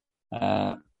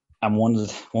 and one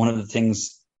of the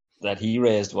things that he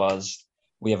raised was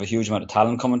we have a huge amount of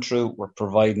talent coming through. We're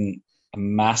providing a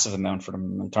massive amount for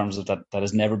them in terms of that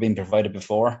has never been provided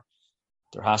before.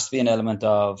 There has to be an element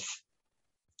of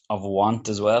want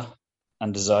as well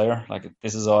and desire. Like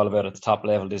this is all about at the top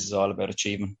level. This is all about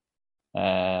achieving.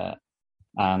 And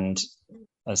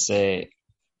I say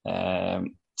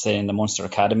in the Munster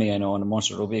Academy, I know in the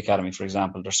Munster Rugby Academy, for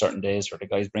example, there's certain days where the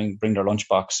guys bring their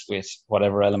lunchbox with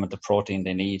whatever element of protein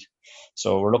they need.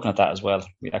 So we're looking at that as well.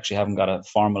 We actually haven't got a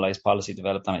formalized policy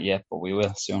developed on it yet, but we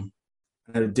will soon.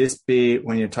 Now, would this be,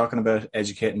 when you're talking about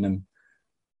educating them,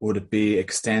 would it be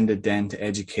extended then to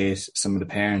educate some of the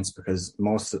parents? Because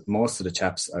most of the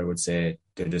chaps, I would say,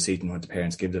 they're just eating what the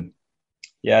parents give them.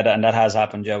 Yeah, and that has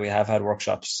happened. Yeah, we have had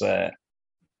workshops.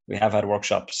 We have had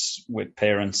workshops with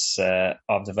parents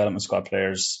of development squad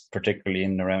players, particularly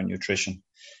in and around nutrition.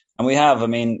 And we have. I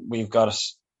mean, we've got.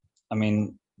 I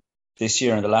mean, this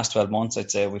year in the last 12 months, I'd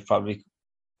say we've probably,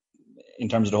 in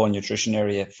terms of the whole nutrition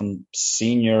area, from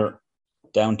senior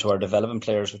down to our development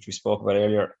players, which we spoke about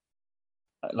earlier,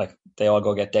 like they all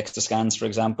go get DEXA scans, for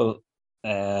example,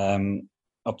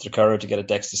 up to the Curragh to get a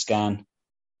DEXA scan.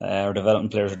 Our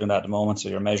development players are doing that at the moment. So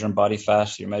you're measuring body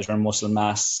fat, you're measuring muscle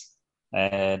mass.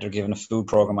 They're given a food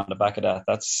program on the back of that.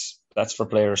 That's for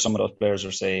players. Some of those players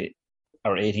are, say,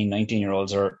 our 18,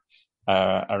 19-year-olds are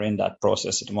in that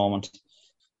process at the moment.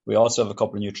 We also have a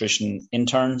couple of nutrition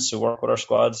interns who work with our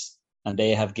squads, and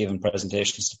they have given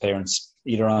presentations to parents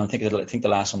either on, I think the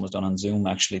last one was done on Zoom,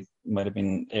 actually. It might have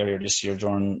been earlier this year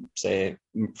during, say,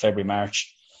 February,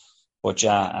 March. but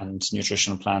yeah, and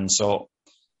nutritional plans. So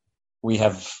we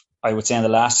have, I would say, in the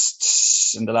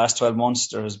last 12 months,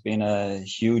 there has been a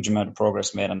huge amount of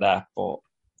progress made on that. But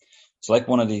it's like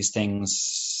one of these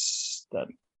things that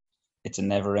it's a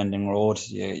never-ending road.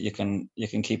 You can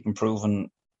keep improving.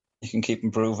 You can keep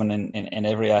improving in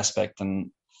every aspect,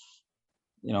 and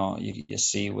you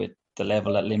see with the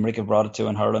level that Limerick have brought it to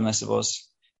in hurling, I suppose,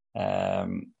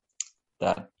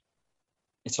 that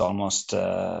it's almost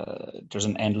there's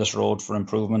an endless road for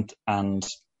improvement, and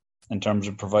in terms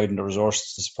of providing the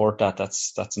resources to support that,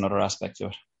 that's another aspect to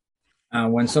it.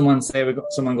 When someone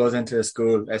goes into a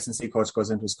school, S&C coach goes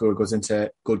into a school, goes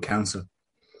into good counsel,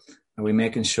 are we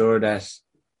making sure that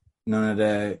none of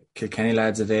the Kilkenny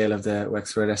lads avail of the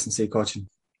Wexford S&C coaching?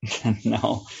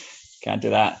 No, can't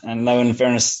do that. And now, in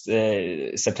fairness,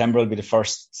 September will be the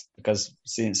first, because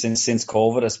since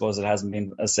COVID, I suppose it hasn't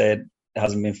been, as said, it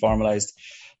hasn't been formalised.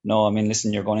 No, I mean,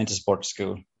 listen, you're going into sport to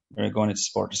school. You're going into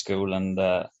sport to school, and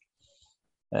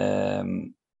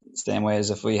same way as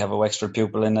if we have a Wexford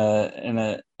pupil in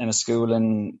a school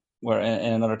in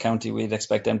another county, we'd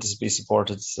expect them to be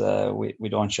supported. We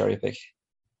don't cherry pick.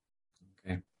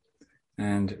 Okay,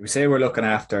 and we say we're looking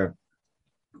after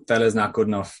fellas not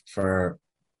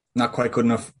quite good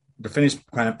enough. They're finished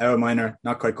kind of out of minor,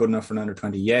 not quite good enough for an under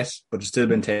 20 yet, but they've still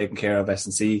been taken care of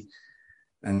S&C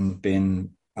and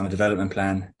been on a development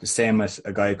plan. The same with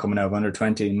a guy coming out of under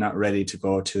 20, not ready to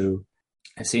go to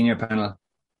a senior panel.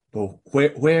 But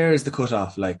where is the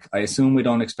cutoff? Like, I assume we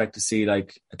don't expect to see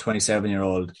like a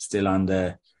 27-year-old still on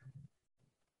the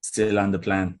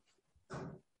plan.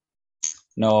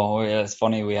 No, it's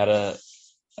funny. We had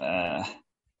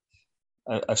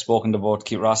I've spoken to both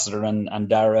Keith Rossiter and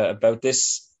Dara about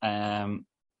this, and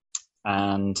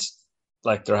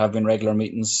like there have been regular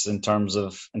meetings in terms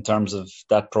of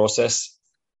that process.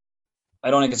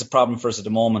 I don't think it's a problem for us at the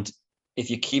moment. If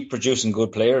you keep producing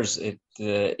good players, it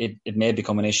may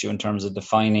become an issue in terms of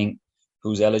defining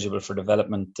who's eligible for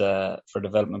development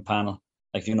panel.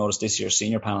 Like, if you notice, this year's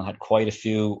senior panel had quite a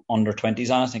few under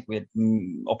 20s on. I think we had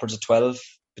upwards of 12,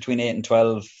 between 8 and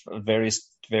 12, various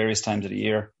times of the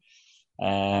year.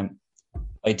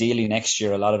 Ideally, next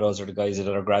year, a lot of those are the guys that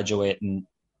are graduating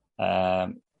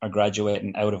out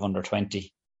of under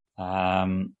 20.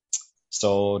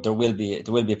 So there will be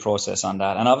a process on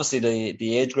that, and obviously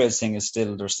the age grades thing is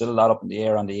there's still a lot up in the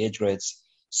air on the age grades.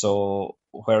 So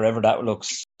wherever that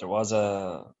looks, there was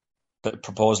a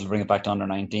proposal to bring it back to under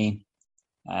 19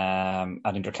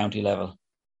 at inter-county level.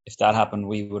 If that happened,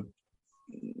 we would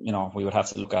have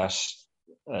to look at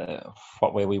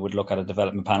what way we would look at a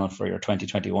development panel for your 20,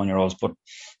 21-year-olds. But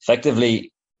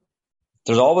effectively,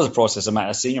 there's always a process.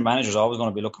 A senior manager is always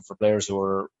going to be looking for players who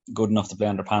are good enough to play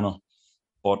under panel.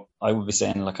 But I would be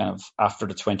saying, like, kind of after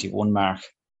the 21 mark,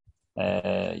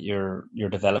 your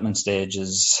development stage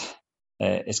is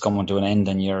coming to an end,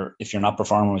 and if you're not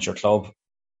performing with your club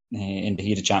in the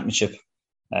heat of championship,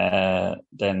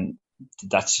 then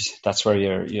that's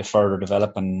where you further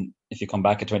develop. And if you come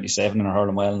back at 27 and are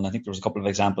hurling well, and I think there was a couple of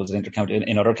examples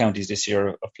in other counties this year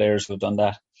of players who have done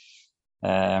that.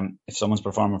 If someone's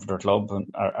performing for their club and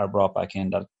are brought back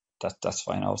in, that's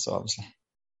fine also, obviously.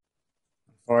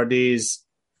 For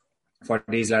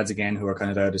these lads again who are kind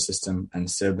of out of the system and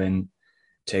still been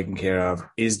taken care of,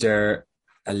 is there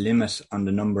a limit on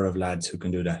the number of lads who can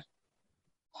do that?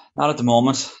 Not at the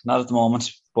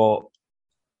moment, but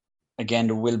again,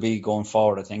 there will be going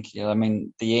forward, I think. I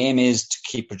mean, the aim is to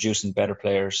keep producing better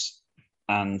players,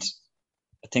 and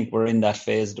I think we're in that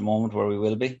phase at the moment where we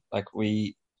will be. Like,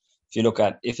 if you look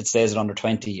at, if it stays at under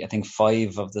 20, I think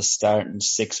 5 of the starting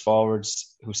 6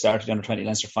 forwards who started the under 20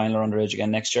 Leinster final are underage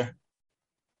again next year.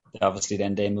 Obviously,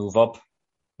 then they move up.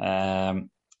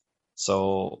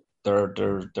 So there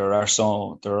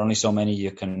are only so many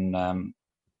you can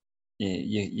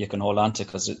you can hold on to,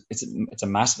 because it's a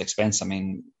massive expense. I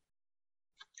mean,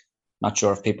 not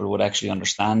sure if people would actually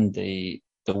understand the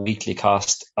weekly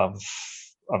cost of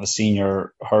a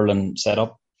senior hurling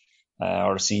setup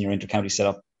or a senior inter-county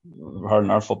setup,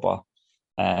 hurling or football.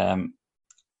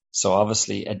 So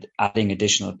obviously, adding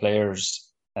additional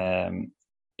players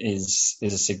is a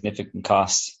significant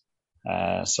cost.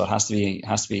 So it has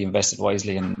to be invested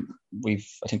wisely, and I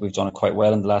think we've done it quite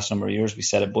well in the last number of years. We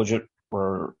set a budget.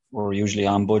 We're usually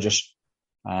on budget,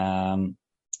 and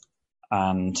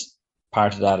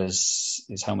part of that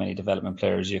is how many development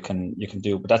players you can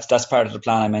do. But that's part of the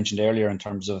plan I mentioned earlier in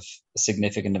terms of a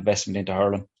significant investment into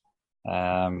hurling.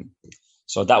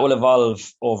 So that will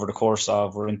evolve over the course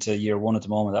of, we're into year 1 at the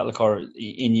moment. That'll occur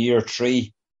in year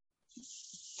 3.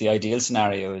 The ideal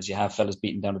scenario is you have fellas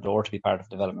beating down the door to be part of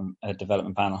a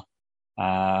development panel,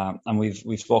 and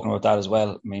we've spoken about that as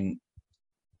well. I mean,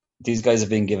 these guys have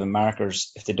been given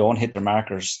markers. If they don't hit their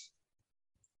markers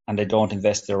and they don't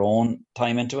invest their own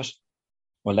time into it,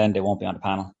 well, then they won't be on the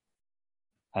panel.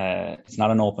 It's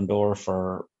not an open door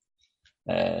for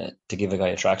to give a guy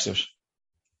a tracksuit.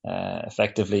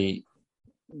 Effectively,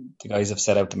 the guys have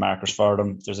set out the markers for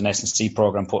them. There's an S&C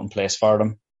program put in place for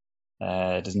them.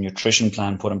 There's a nutrition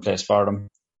plan put in place for them.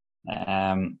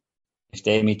 If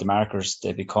they meet the markers,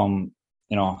 they become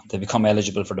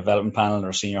eligible for development panel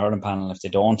or senior hurling panel. If they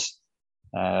don't,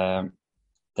 then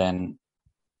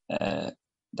they're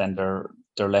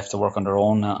left to work on their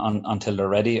own until they're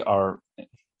ready, or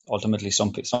ultimately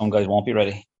some guys won't be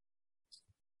ready.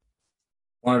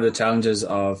 One of the challenges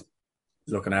of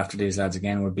looking after these lads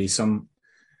again would be I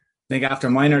think after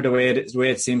minor, the way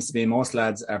it seems to be, most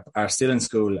lads are still in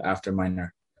school after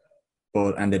minor,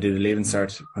 and they do the leaving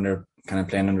cert when they're kind of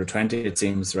playing under 20. It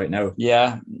seems right now.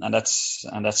 Yeah, and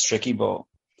that's tricky, but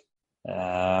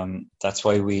that's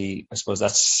why I suppose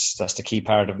that's the key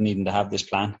part of needing to have this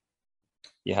plan.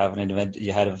 You have an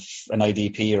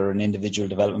IDP or an individual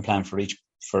development plan for each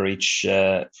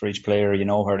player. You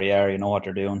know where they are. You know what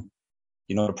they're doing.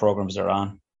 You know the programs they're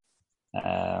on.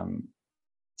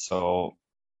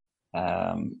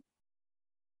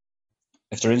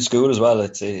 If they're in school as well,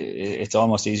 it's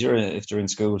almost easier if they're in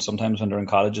school. Sometimes when they're in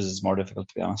colleges, it's more difficult,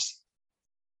 to be honest.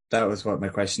 That was what my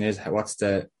question is.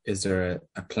 Is there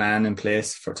a plan in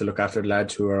place to look after the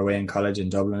lads who are away in college in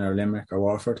Dublin or Limerick or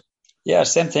Waterford? Yeah,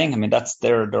 same thing. I mean,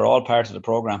 they're all part of the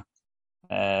program,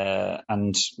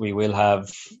 and we will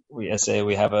have. We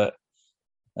have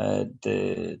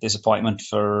the disappointment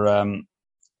for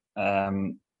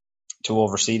to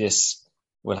oversee this.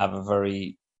 We'll have a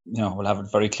very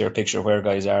clear picture of where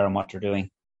guys are and what they're doing.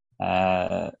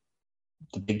 The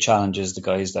big challenge is the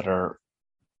guys that are,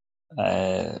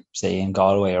 say, in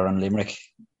Galway or in Limerick,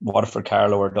 Waterford,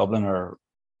 Carlow, or Dublin, or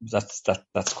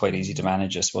that's quite easy to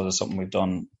manage. I suppose it's something we've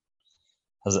done,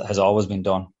 has always been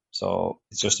done. So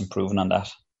it's just improving on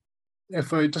that.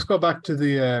 If I just go back to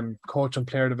the coach and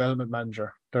player development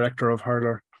manager, director of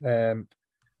hurler,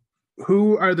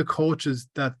 who are the coaches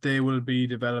that they will be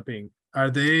developing? Are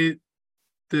they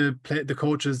the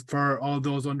coaches for all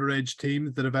those underage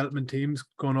teams, the development teams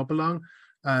going up along?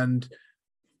 And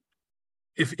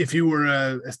if you were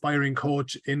an aspiring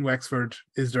coach in Wexford,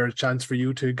 is there a chance for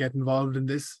you to get involved in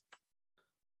this?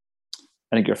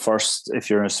 I think if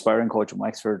you're an aspiring coach in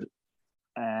Wexford,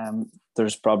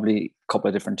 there's probably a couple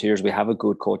of different tiers. We have a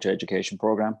good coach education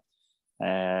program.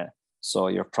 So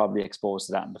you're probably exposed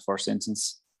to that in the first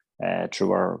instance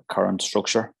through our current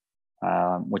structure,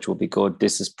 which will be good.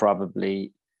 This is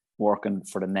probably working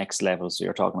for the next level. So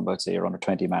you're talking about, say, your under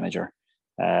 20 manager.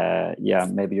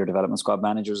 Maybe your development squad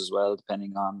managers as well,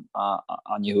 depending on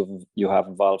you have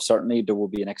involved. Certainly there will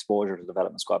be an exposure to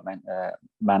development squad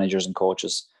managers and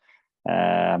coaches.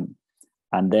 And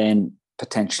then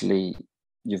potentially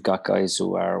you've got guys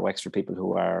who are Wexford people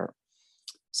who are,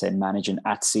 say, managing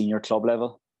at senior club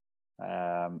level,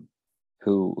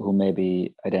 who may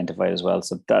be identified as well.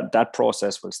 So that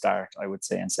process will start, I would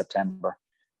say, in September,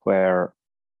 where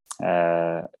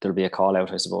there'll be a call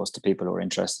out, I suppose, to people who are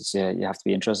interested. So you have to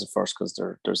be interested first, because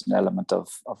there's an element of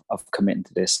committing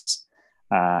to this,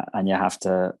 and you have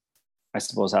to, I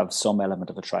suppose, have some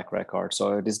element of a track record.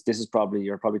 So this is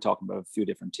you're probably talking about a few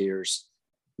different tiers.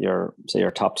 Your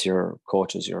top tier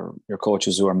coaches, your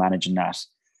coaches who are managing that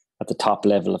at the top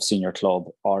level of senior club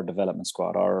or development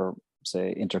squad, or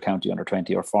say intercounty under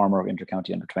 20 or former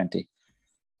intercounty under 20,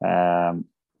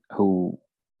 who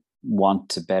want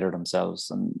to better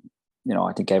themselves. And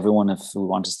I think everyone who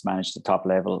wants to manage the top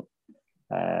level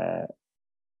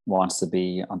wants to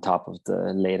be on top of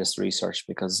the latest research,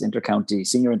 because senior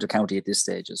intercounty at this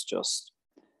stage is just,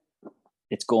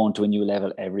 it's going to a new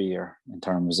level every year in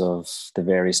terms of the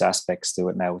various aspects to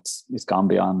it now. It's gone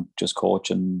beyond just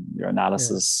coaching, your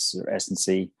analysis, your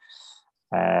S&C.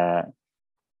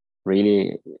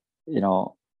 Really,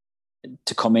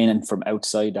 to come in and from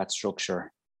outside that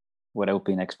structure without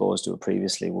being exposed to it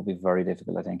previously will be very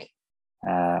difficult, I think.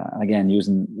 And again,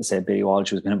 using, say, Billy Walsh,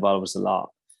 who's been involved with us a lot,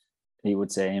 he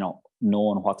would say,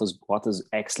 knowing what does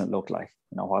excellent look like?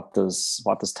 What does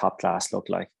top class look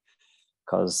like?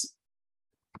 Because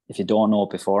if you don't know it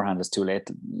beforehand, it's too late.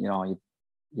 You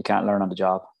can't learn on the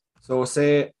job. So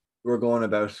say we're going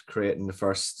about creating the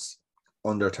first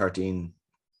under 13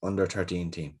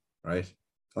 team, right?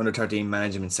 Under 13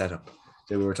 management setup.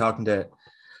 So we were talking to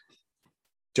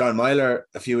John Myler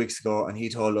a few weeks ago, and he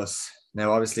told us,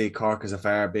 now obviously Cork is a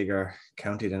far bigger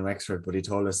county than Wexford, but he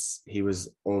told us he was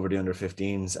over the under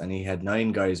 15s and he had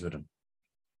 9 guys with him.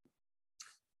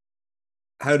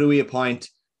 How do we appoint,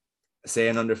 say,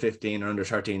 an under 15 or under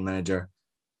 13 manager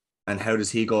And how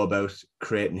does he go about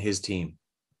creating his team?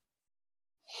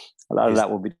 A lot of that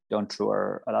will be done through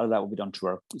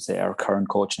our say our current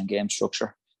coaching and game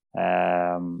structure.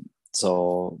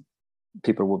 So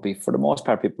people will be, for the most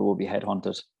part,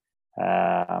 headhunted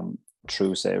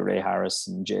through, say, Ray Harris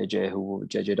and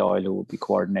JJ Doyle, who will be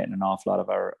coordinating an awful lot of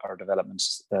our development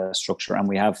structure. And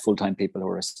we have full-time people who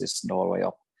are assisting all the way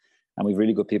up. And we've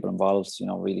really good people involved,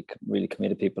 really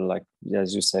committed people. Like,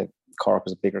 as you say, Cork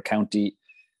is a bigger county,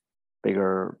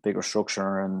 bigger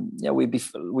structure. And yeah,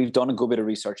 we've done a good bit of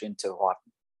research into what,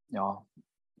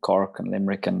 Cork and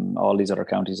Limerick and all these other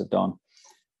counties have done.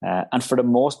 And for the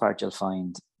most part, you'll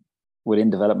find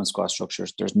within development squad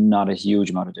structures, there's not a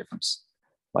huge amount of difference.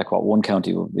 Like what one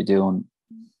county will be doing,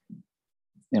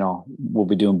 will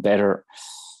be doing better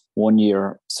one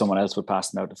year, someone else would pass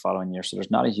them out the following year. So there's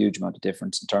not a huge amount of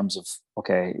difference in terms of,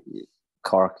 okay,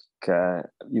 Cork,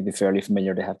 you'd be fairly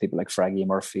familiar. They have people like Fraggy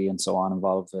Murphy and so on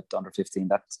involved with under 15.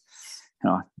 That's,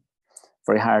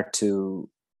 very hard to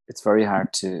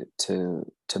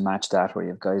match that, where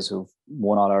you have guys who've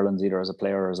won All Ireland either as a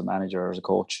player or as a manager or as a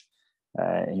coach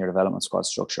in your development squad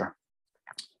structure.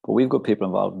 But we've got people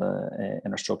involved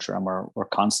in our structure, and we're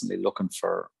constantly looking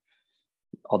for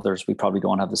others. We probably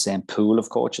don't have the same pool of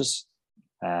coaches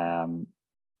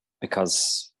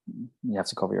because you have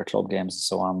to cover your club games and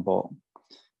so on. But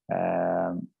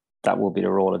that will be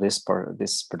the role of this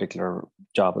particular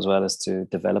job as well, is to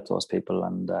develop those people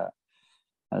and,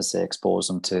 as I say, expose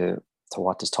them to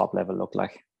what does top level look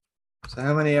like. So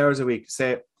how many hours a week?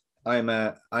 Say I'm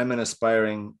an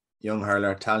aspiring young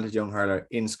hurler, talented young hurler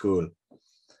in school.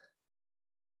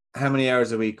 How many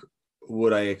hours a week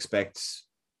would I expect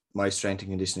my strength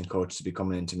and conditioning coach to be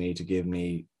coming into me to give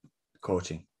me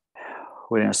coaching?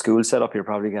 Within a school setup, you'll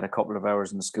probably get a couple of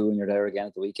hours in the school and you're there again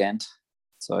at the weekend.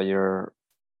 So you're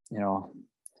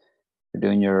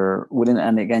doing your within,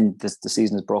 and again, the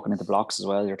season is broken into blocks as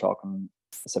well. You're talking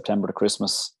September to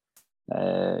Christmas.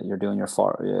 You're doing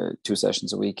your 2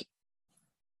 sessions a week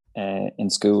in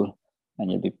school,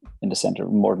 and you'll be in the center,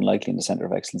 more than likely in the center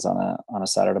of excellence on a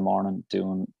Saturday morning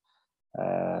doing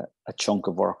a chunk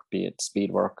of work, be it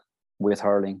speed work with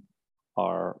hurling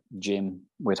or gym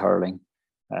with hurling.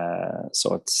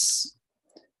 So it's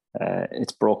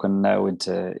broken now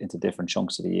into different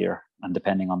chunks of the year, and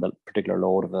depending on the particular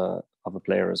load of a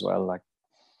player as well. Like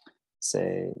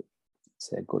say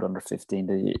a good under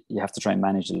 15, you have to try and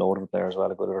manage the load of a player as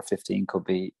well. A good under 15 could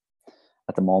be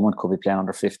playing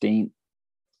under 15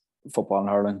 football and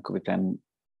hurling, could be playing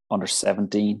under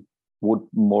 17, would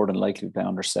more than likely be playing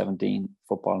under 17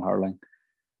 football and hurling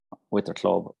with their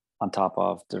club on top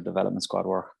of their development squad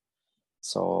work.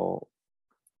 So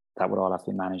that would all have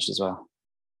to be managed as well.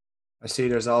 I see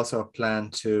there's also a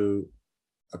plan to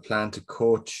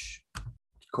coach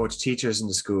teachers in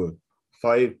the school.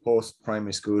 5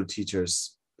 post-primary school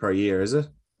teachers per year, is it?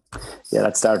 Yeah,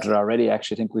 that started already.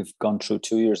 Actually, I think we've gone through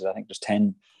 2 years. I think there's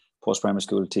 10 post-primary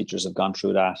school teachers have gone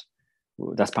through that.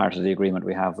 That's part of the agreement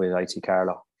we have with IT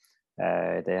Carlow.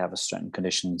 They have a strength and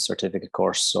conditioning certificate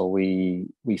course. So we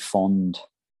fund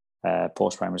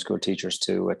post-primary school teachers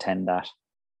to attend that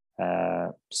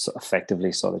so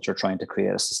effectively, so that you're trying to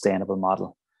create a sustainable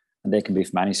model. And they can be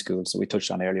from any school. So we touched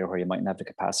on earlier where you mightn't have the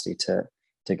capacity to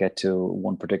get to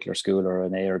one particular school or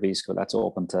an A or B school. That's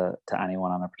open to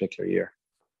anyone on a particular year.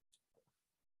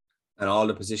 And all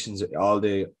the positions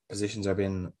are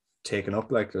being taken up.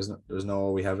 Like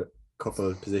we have a couple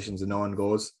of positions and no one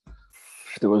goes.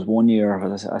 There was 1 year,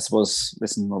 I suppose,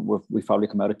 we've probably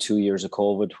come out of 2 years of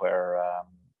COVID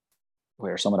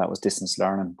where some of that was distance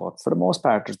learning. But for the most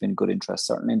part, there's been good interest.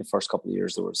 Certainly in the first couple of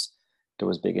years, there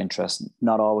was big interest.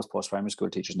 Not always post-primary school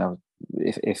teachers. Now,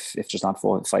 if there's not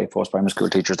 4 or 5 post-primary school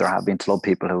teachers, there have been club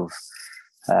people who've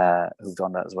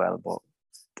done that as well. But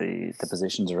the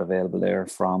positions are available there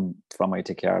from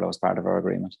IT Carlow as part of our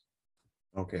agreement.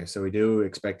 Okay, so we do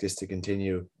expect this to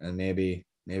continue, and maybe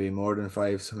more than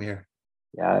 5 some year.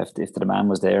 Yeah, if the demand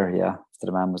was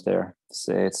there,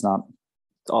 it's not.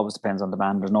 It always depends on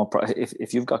demand. There's no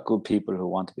if you've got good people who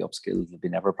want to be upskilled, there'll be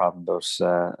never a problem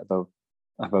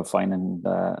about finding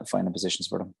positions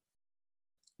for them.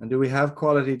 And do we have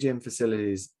quality gym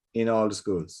facilities in all the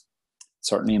schools?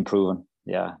 Certainly improving.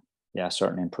 Yeah,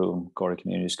 certainly improving. Gorey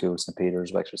Community School, St.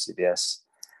 Peter's, Wexford CBS,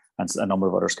 and a number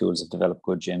of other schools have developed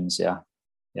good gyms. Yeah,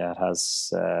 it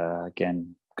has.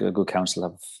 Again, good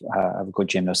council have a good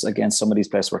gym. Again, some of these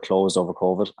places were closed over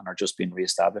COVID and are just being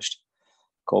re-established.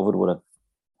 COVID would have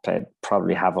played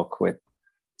probably havoc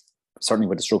certainly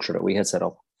with the structure that we had set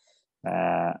up.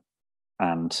 And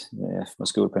from a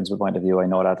school principal point of view, I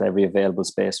know that every available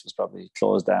space was probably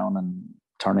closed down and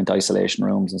turned into isolation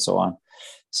rooms and so on.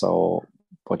 So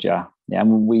But yeah, I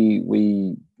mean,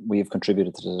 we have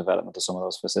contributed to the development of some of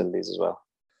those facilities as well.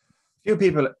 Few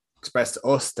people expressed to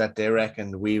us that they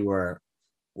reckoned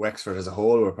Wexford as a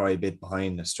whole were probably a bit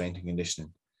behind the strength and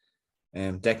conditioning.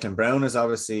 Declan Brown has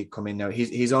obviously come in now.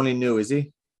 He's only new, is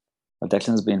he? Well,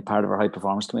 Declan's been part of our high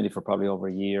performance committee for probably over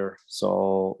a year.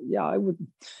 So yeah, I would.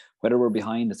 Whether we're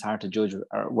behind, it's hard to judge.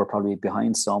 We're probably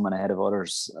behind some and ahead of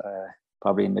others.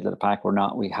 Probably in the middle of the pack. We're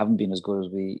not. We haven't been as good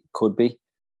as we could be,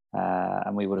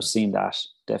 and we would have seen that.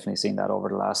 Definitely seen that over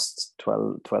the last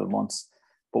 12 months.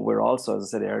 But we're also, as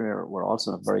I said earlier, we're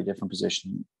also in a very different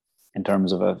position in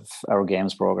terms of our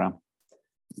games program.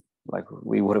 Like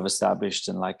we would have established,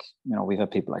 and we've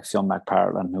had people like Fionn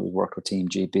McPartland who worked with Team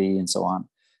GB and so on.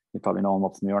 You probably know him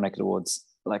up from your neck of the woods.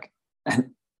 Like,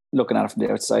 and looking at it from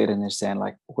the outside, and they're saying,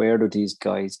 like, where do these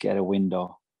guys get a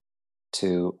window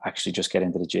to actually just get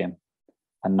into the gym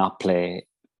and not play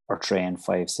or train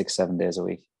 5, 6, 7 days a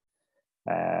week?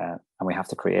 And we have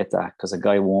to create that, because a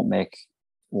guy won't make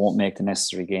the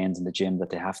necessary gains in the gym that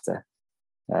they have to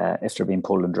if they're being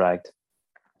pulled and dragged.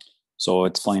 So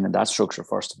it's finding that structure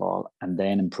first of all, and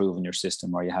then improving your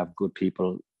system where you have good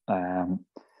people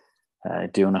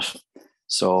doing it.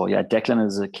 So yeah, Declan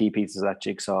is a key piece of that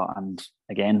jigsaw, and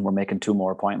again, we're making 2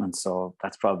 more appointments, so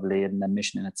that's probably an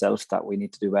admission in itself that we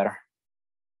need to do better.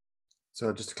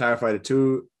 So just to clarify, the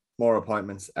 2 more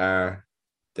appointments are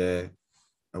the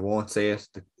coaching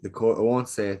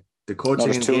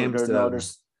and games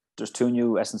development. There's 2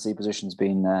 new S&C positions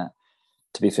being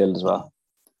to be filled as well.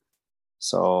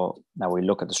 So now we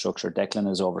look at the structure. Declan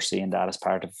is overseeing that as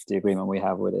part of the agreement we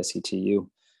have with SETU.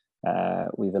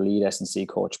 We have a lead S&C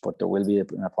coach, but there will be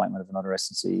an appointment of another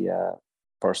S&C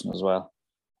person as well.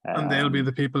 And they'll be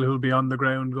the people who'll be on the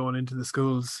ground going into the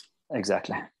schools.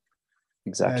 Exactly.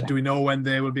 Do we know when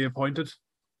they will be appointed?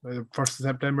 1st of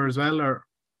September as well, or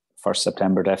 1st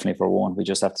September definitely for one. We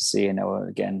just have to see.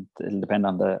 Again, it'll depend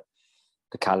on the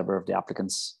caliber of the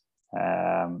applicants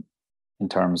in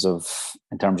terms of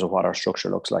what our structure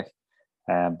looks like.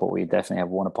 But we definitely have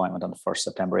one appointment on the 1st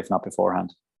September, if not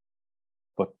beforehand.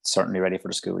 But certainly ready for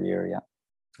the school year, yeah.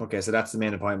 Okay, so that's the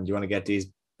main appointment. You want to get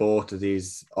all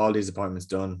these appointments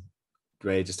done,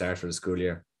 ready to start for the school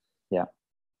year.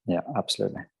 Yeah,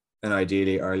 absolutely. And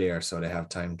ideally earlier, so they have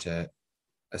time to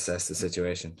assess the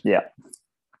situation. Yeah,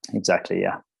 exactly.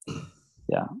 Yeah.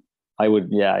 I would.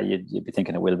 Yeah, you'd be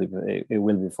thinking it will be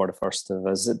for the first of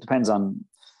us. It depends on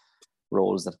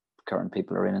roles that current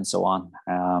people are in and so on.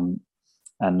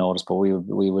 And notice, but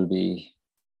we'll be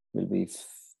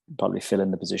probably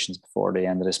filling the positions before the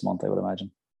end of this month, I would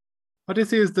imagine. What do you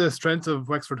see is the strength of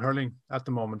Wexford hurling at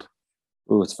the moment?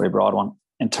 Oh, it's a very broad one.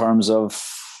 In terms of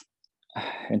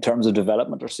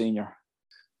development or senior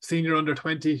under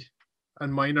 20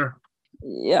 and minor.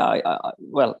 Yeah,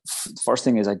 well, first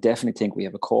thing is I definitely think we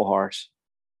have a cohort,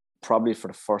 probably for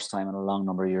the first time in a long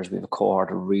number of years, we have a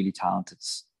cohort of really talented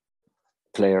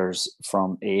players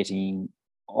from 18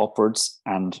 upwards,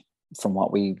 and from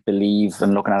what we believe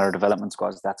and looking at our development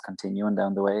squads, that's continuing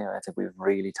down the way. I think we have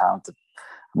really talented,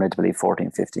 I'm led to believe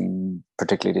 14, 15,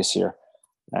 particularly this year.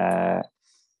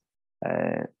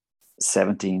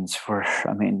 17s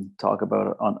talk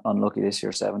about unlucky this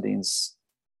year. 17s,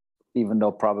 even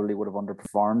though probably would have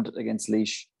underperformed against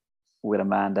Laois with a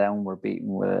man down, we're beaten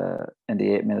in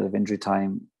the 8 minute of injury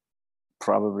time,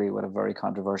 probably with a very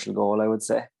controversial goal, I would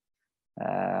say.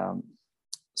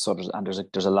 So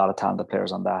there's a lot of talented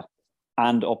players on that,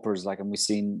 and uppers, and we've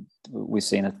seen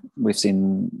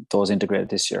those integrated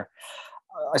this year.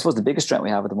 I suppose the biggest strength we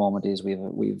have at the moment is we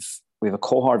have a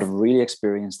cohort of really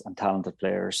experienced and talented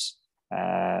players,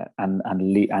 and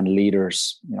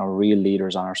leaders, real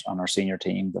leaders on our senior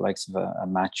team, the likes of a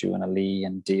Matthew and a Lee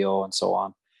and Dio and so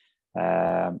on,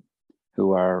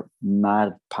 who are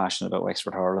mad passionate about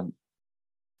Wexford hurling,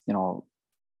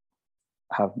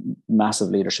 have massive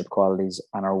leadership qualities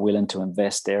and are willing to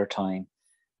invest their time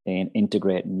in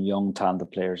integrating young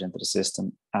talented players into the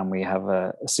system. And we have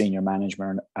a senior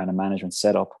management and a management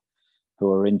setup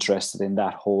who are interested in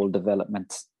that whole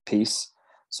development piece.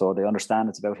 So they understand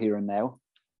it's about here and now,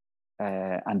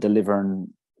 and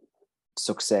delivering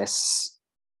success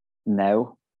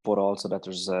now, but also that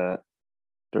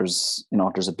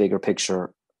there's a bigger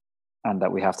picture, and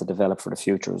that we have to develop for the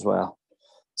future as well.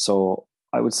 So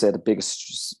I would say the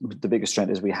biggest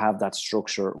strength is we have that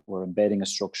structure. We're embedding a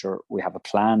structure. We have a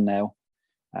plan now,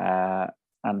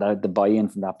 and the buy-in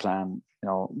from that plan.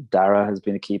 Dara has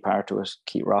been a key part to it.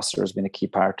 Keith Roster has been a key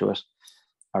part to it.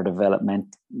 Our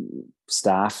development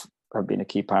staff have been a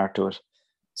key part to it.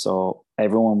 So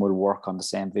everyone will work on the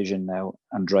same vision now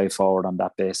and drive forward on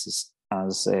that basis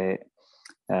as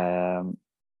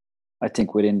I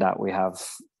think within that we have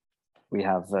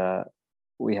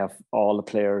all the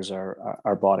players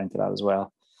are bought into that as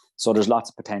well. So there's lots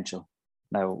of potential.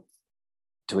 Now,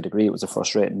 to a degree, it was a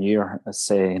frustrating year. I'd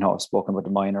say, I've spoken about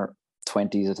the minor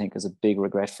 20s, I think, is a big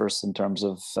regret for us in terms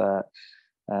of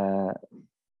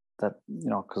that,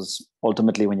 because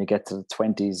ultimately when you get to the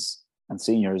 20s and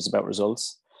seniors, it's about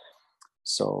results.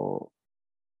 So,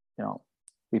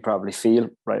 we probably feel,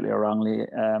 rightly or wrongly,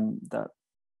 that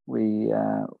we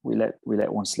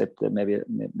let one slip, that maybe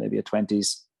a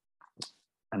 20s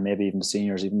and maybe even the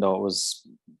seniors, even though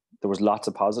there was lots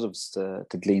of positives to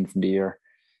glean from the year.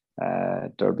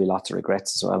 There'll be lots of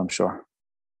regrets as well, I'm sure.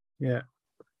 Yeah.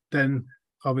 Then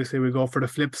obviously we go for the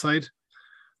flip side.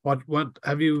 What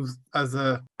have you, as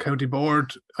a county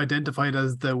board, identified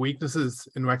as the weaknesses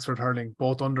in Wexford hurling,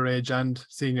 both underage and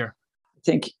senior? I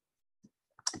think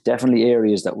definitely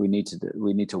areas that we need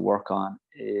to work on.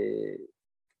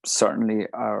 Certainly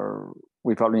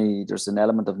there's an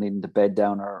element of needing to bed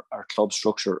down our club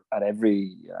structure at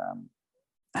every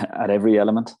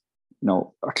element.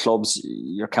 Our clubs,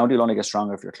 your county will only get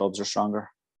stronger if your clubs are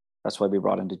stronger. That's why we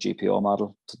brought in the GPO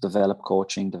model to develop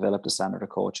coaching, develop the standard of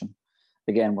coaching.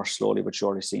 Again, we're slowly but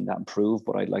surely seeing that improve,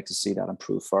 but I'd like to see that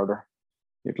improve further.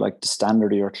 You'd like the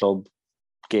standard of your club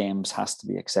games has to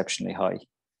be exceptionally high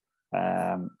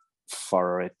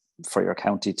for your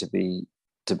county to be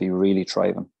really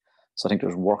thriving. So I think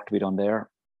there's work to be done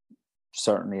there.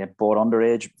 Certainly at both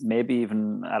underage, maybe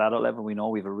even at adult level, we know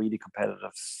we have a really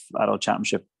competitive adult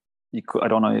championship. You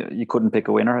couldn't pick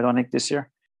a winner, I don't think, this year,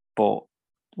 but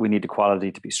we need the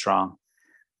quality to be strong.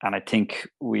 And I think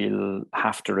we'll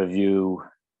have to review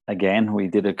again. We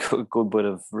did a good bit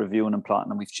of reviewing and plotting,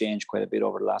 and we've changed quite a bit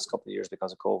over the last couple of years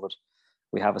because of COVID.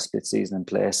 We have a split season in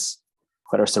place.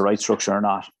 Whether it's the right structure or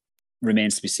not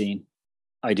remains to be seen.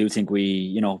 I do think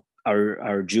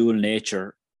our dual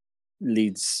nature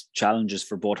leads challenges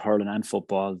for both hurling and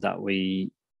football that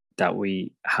we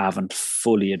haven't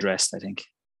fully addressed, I think.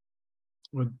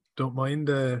 Well, don't mind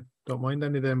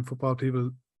any of them football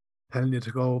people telling you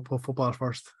to go put football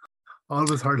first.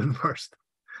 Always hurling first.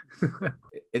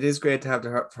 It is great to have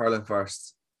the hurling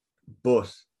first, but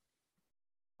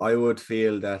I would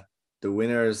feel that the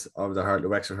winners of the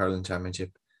Wexford Hurling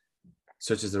Championship,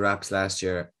 such as the Raps last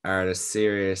year, are at a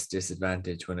serious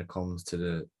disadvantage when it comes to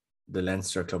the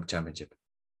Leinster Club Championship.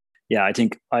 Yeah,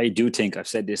 I do think I've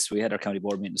said this. We had our county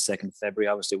board meeting the 2nd of February.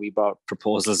 Obviously, we brought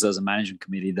proposals as a management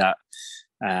committee that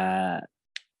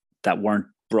weren't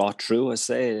brought through. I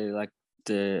say, like,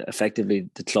 effectively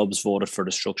the clubs voted for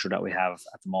the structure that we have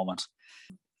at the moment,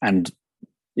 and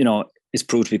it's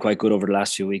proved to be quite good over the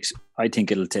last few weeks. I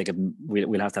think it'll take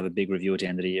we'll have to have a big review at the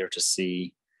end of the year to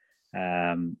see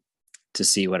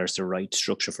whether it's the right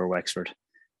structure for Wexford.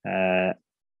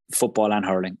 Football and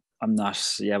hurling, I'm not.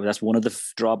 Yeah, but that's one of the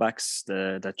drawbacks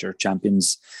that you're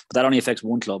champions, but that only affects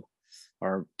one club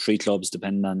or 3 clubs,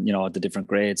 depending on the different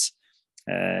grades.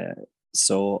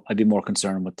 So I'd be more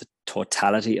concerned with the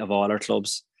totality of all our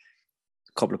clubs.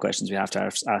 A couple of questions we have to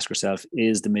ask ourselves: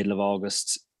 is the middle of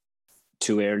August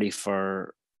too early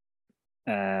for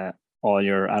all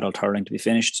your adult hurling to be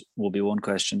finished? Will be one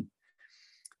question.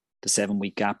 The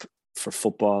 7-week gap for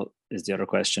football is the other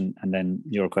question, and then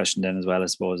your question then as well, I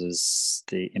suppose, is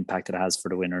the impact it has for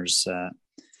the winners.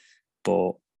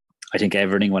 But I think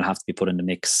everything will have to be put in the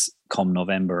mix come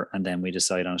November, and then we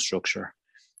decide on a structure.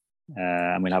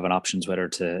 And we'll have an options whether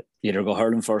to either go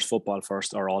hurling first, football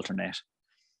first, or alternate.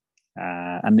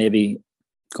 And maybe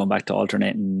going back to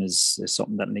alternating is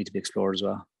something that need to be explored as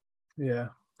well. Yeah,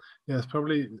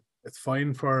 it's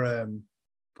fine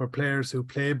for players who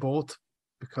play both,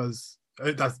 because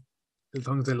that's as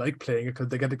long as they like playing it, because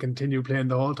they get to continue playing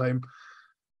the whole time.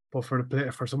 But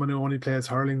for someone who only plays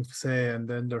hurling, say, and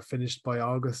then they're finished by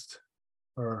August,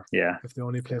 or if they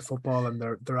only play football and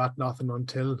they're at nothing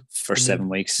until for 7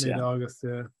 weeks, August,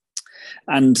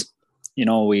 And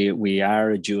we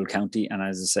are a dual county, and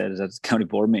as I said at the county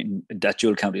board meeting, that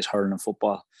dual county is hurling and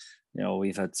football.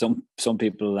 We've had some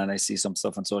people, and I see some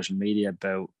stuff on social media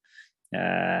about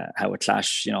how it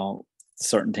clash.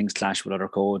 Certain things clash with other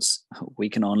codes. We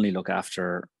can only look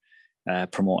after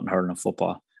promoting hurling and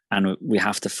football, and we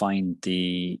have to find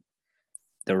the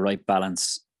right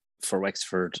balance for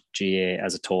Wexford GA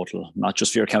as a total, not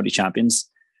just for your county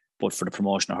champions, but for the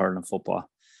promotion of hurling and football.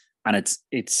 And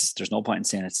it's there's no point in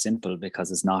saying it's simple, because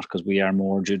it's not, because we are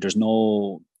more due. There's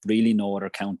no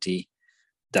other county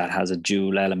that has a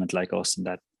dual element like us, and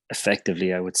that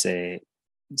effectively, I would say,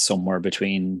 somewhere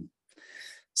between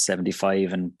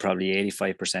 75 and probably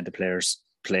 85% of players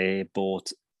play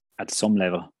both at some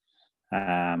level.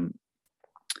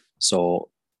 So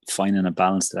finding a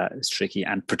balance to that is tricky,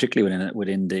 and particularly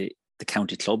within the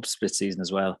county club split season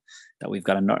as well. That we've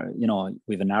got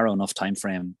we've a narrow enough time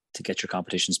frame to get your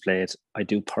competitions played. I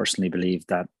do personally believe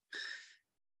that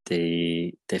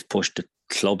they've pushed the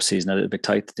club season a little bit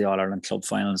tight. The All Ireland club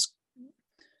finals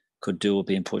could do with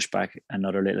being pushed back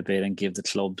another little bit and give the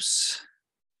club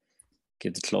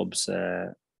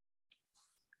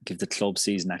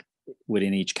season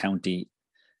within each county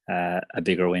a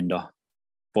bigger window.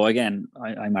 But again,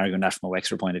 I'm arguing that from a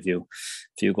Wexford point of view.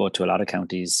 If you go to a lot of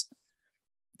counties,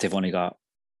 they've only got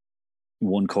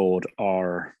one code,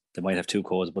 or they might have two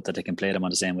codes, but that they can play them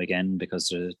on the same weekend because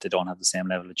they don't have the same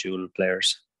level of dual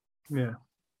players. Yeah.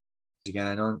 Again,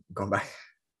 I know I'm going back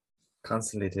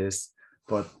constantly to this,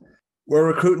 but we're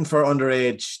recruiting for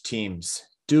underage teams.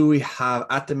 Do we have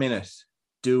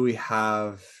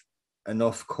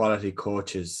enough quality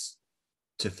coaches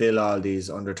to fill all these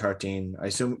under 13? I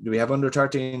assume, do we have under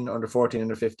 13, under 14,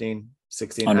 under 15,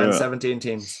 16 and 17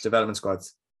 teams, development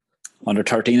squads? Under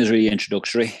 13 is really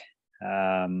introductory.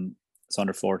 It's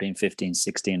under 14, 15,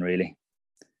 16 really.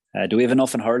 Do we have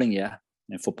enough in hurling? Yeah.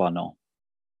 In football, no.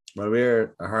 Well,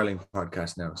 we're a hurling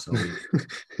podcast now, so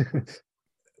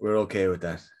we're okay with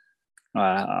that.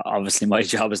 Obviously, my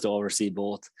job is to oversee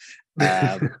both.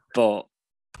 But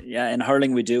yeah, in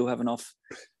hurling, we do have enough.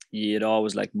 You'd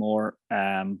always like more,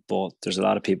 but there's a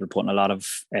lot of people putting a lot of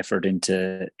effort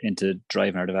into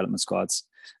driving our development squads.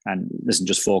 And listen,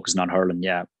 just focusing on hurling,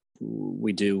 yeah,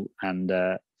 we do. And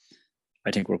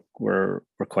I think we're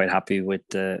quite happy with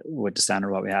the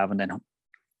standard what we have. And then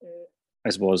I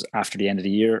suppose after the end of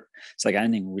the year, it's like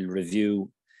anything. We'll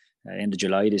review end of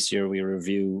July this year. We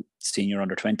review senior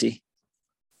under 20.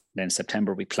 Then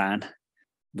September we plan.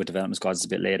 With development squads it's a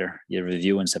bit later. You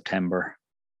review in September.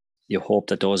 You hope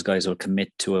that those guys will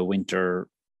commit to a winter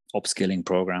upskilling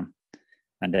program,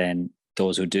 and then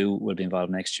those who do will be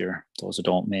involved next year. Those who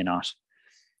don't may not.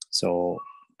 So,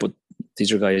 but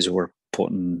these are guys who are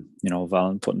putting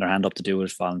their hand up to do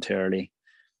it voluntarily,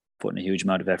 putting a huge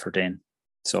amount of effort in.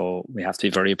 So we have to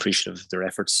be very appreciative of their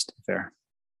efforts, to be fair.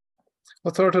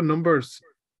 What sort of numbers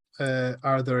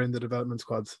are there in the development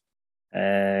squads?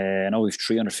 I know we've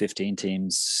 3 under 15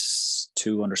 teams,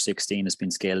 2 under 16 has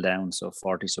been scaled down, so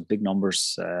 40, so big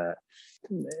numbers.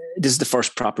 This is the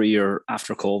first proper year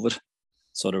after COVID,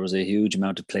 so there was a huge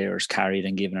amount of players carried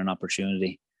and given an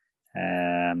opportunity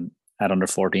at under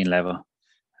 14 level.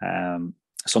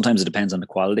 Sometimes it depends on the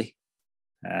quality,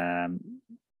 and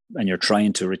you're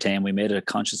trying to retain. We made a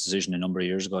conscious decision a number of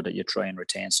years ago that you try and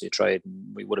retain. So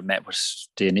we would have met with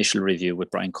the initial review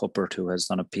with Brian Cuppert, who has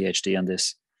done a PhD on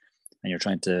this. And you're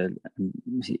trying to,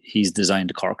 he's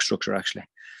designed the cork structure actually.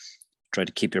 Try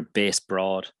to keep your base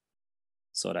broad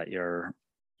so that you're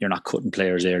not cutting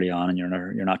players early on, and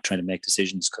you're not trying to make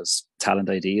decisions, because talent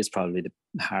ID is probably the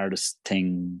hardest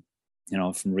thing,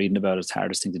 from reading about it, the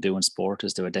hardest thing to do in sport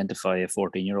is to identify a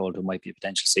 14-year-old who might be a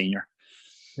potential senior.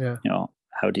 Yeah.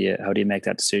 How do you make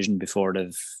that decision before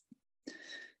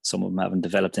some of them haven't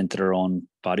developed into their own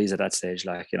bodies at that stage,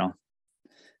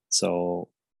 so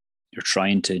you're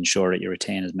trying to ensure that you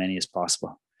retain as many as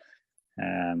possible.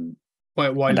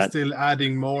 While still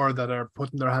adding more that are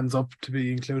putting their hands up to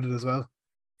be included as well.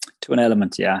 To an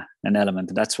element. And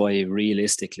that's why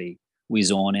realistically we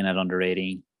zone in at under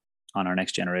 18 on our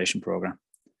next generation program.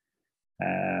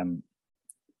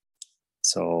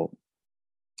 So,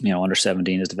 under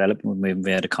 17 is developing. We've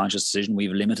made a conscious decision.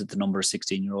 We've limited the number of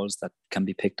 16-year-olds that can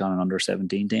be picked on an under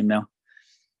 17 team now.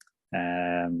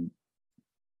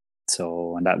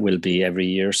 So, and that will be every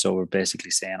year. So we're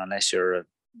basically saying, unless you're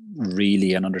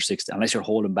really an under 16, unless you're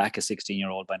holding back a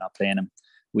 16-year-old by not playing him,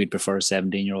 we'd prefer a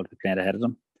 17-year-old to be playing ahead of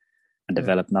them and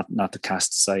develop, not to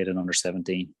cast aside an under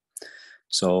 17.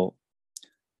 So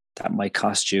that might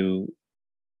cost you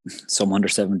some under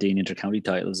 17 inter-county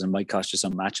titles and might cost you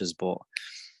some matches, but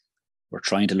we're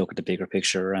trying to look at the bigger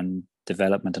picture and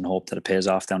development and hope that it pays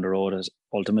off down the road. Is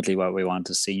ultimately what we want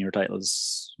is senior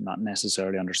titles, not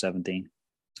necessarily under 17.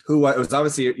 It was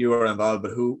obviously you were involved,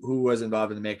 but who was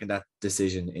involved in making that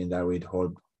decision in that we'd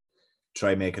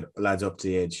try make it lads up to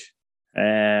the age?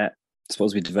 I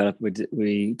suppose we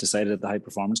decided at the high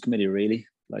performance committee, really,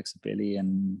 like Billy,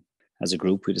 and as a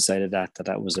group we decided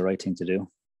that was the right thing to do.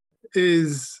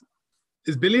 Is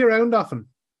Billy around often,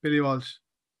 Billy Walsh,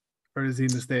 or is he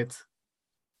in the States?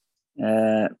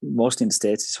 Mostly in the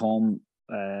States. He's home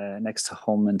next to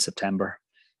home in September.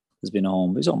 He's been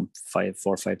home. He's home 4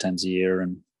 or 5 times a year,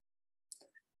 and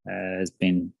has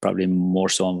been probably more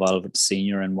so involved with the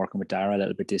senior and working with Dara a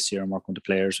little bit this year and working with the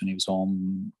players. When he was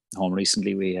home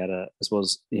recently, we had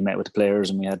he met with the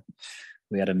players and we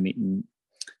had a meeting,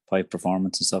 5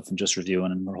 performance and stuff, and just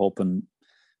reviewing. And we're hoping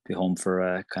be home for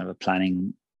a kind of a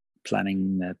planning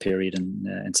period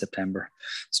in September.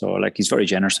 So like he's very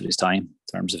generous with his time in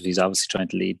terms of he's obviously trying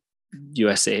to lead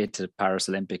USA to the Paris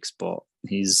Olympics, but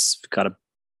he's got a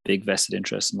big vested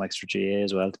interest in Wexford GA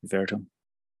as well, to be fair to him.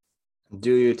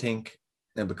 Do you think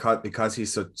because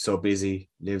he's so busy,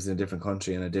 lives in a different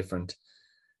country in a different,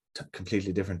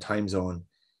 completely different time zone,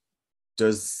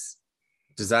 does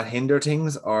that hinder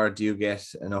things, or do you get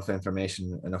enough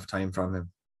information, enough time from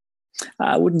him?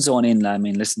 I wouldn't zone in. I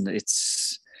mean, listen,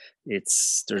 there's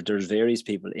various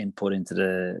people input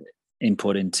into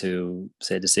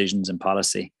say decisions and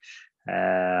policy.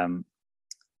 Anytime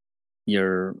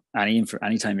you're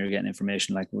getting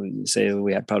information, like we say,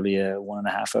 we had probably a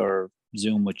 1.5 hour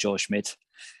Zoom with Joe Schmidt.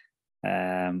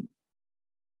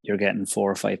 You're getting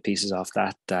 4 or 5 pieces off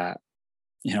that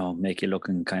make you look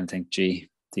and kind of think, gee,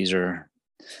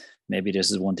 maybe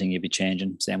this is one thing you'd be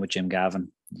changing. Same with Jim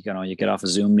Gavin. You get off a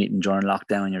Zoom meeting during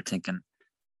lockdown and you're thinking,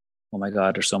 oh my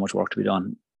God, there's so much work to be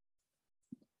done.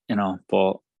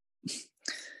 But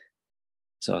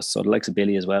so the likes of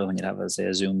Billy as well, when you'd have a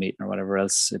Zoom meeting or whatever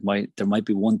else, there might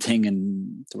be one thing,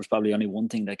 and there was probably only one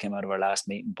thing that came out of our last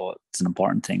meeting, but it's an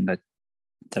important thing that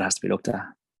has to be looked at.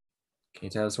 Can you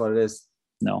tell us what it is?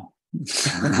 No.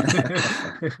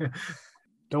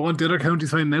 Don't want the other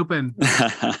counties finding out, Ben.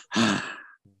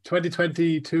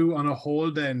 2022 on a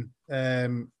whole then,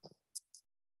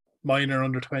 minor,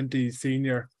 under 20,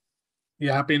 senior.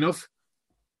 You happy enough?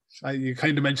 You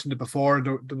kind of mentioned it before.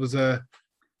 There was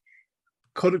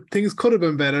things could have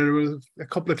been better. There was a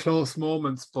couple of close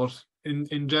moments, but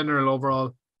in general,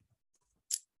 overall.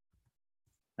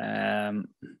 You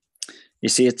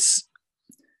see, it's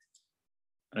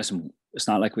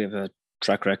not like we have a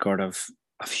track record of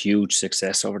huge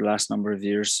success over the last number of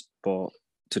years, but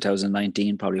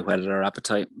 2019 probably whetted our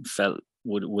appetite, felt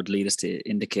would lead us to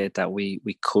indicate that we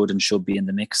could and should be in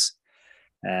the mix.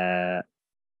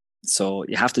 So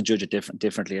you have to judge it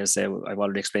differently. As I say, I've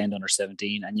already explained under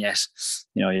 17, and yet,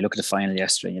 you look at the final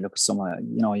yesterday, and you look at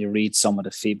you read some of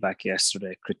the feedback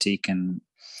yesterday, critique and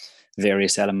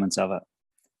various elements of it,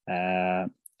 and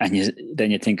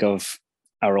then you think of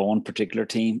our own particular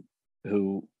team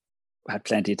who had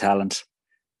plenty of talent,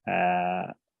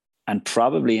 and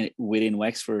probably within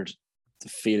Wexford, the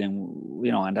feeling,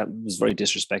 and that was very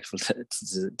disrespectful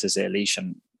to say least,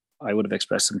 and I would have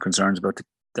expressed some concerns about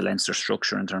the Leinster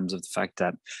structure in terms of the fact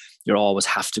that you always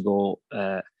have to go,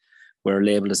 we're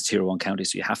labelled as a tier 1 county,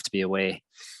 so you have to be away.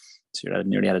 So you're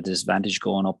nearly at a disadvantage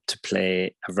going up to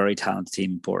play a very talented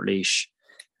team in Portlaoise.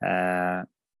 And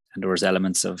there was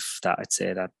elements of that. I'd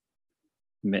say the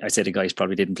guys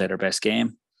probably didn't play their best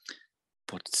game,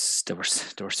 but they were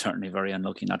certainly very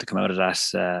unlucky not to come out of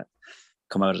that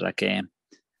game.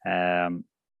 And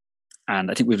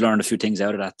I think we've learned a few things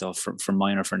out of that, though, from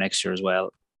minor for next year as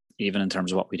well, even in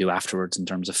terms of what we do afterwards, in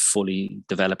terms of fully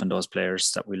developing those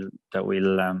players that we'll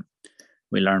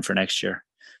learn for next year.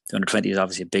 The under 20 is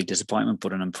obviously a big disappointment,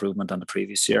 but an improvement on the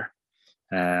previous year.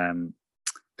 And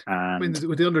I mean,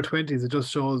 with the under 20s, it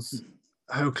just shows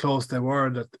how close they were.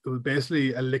 That it was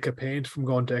basically a lick of paint from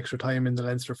going to extra time in the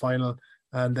Leinster final,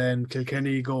 and then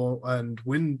Kilkenny go and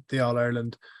win the All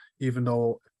Ireland, even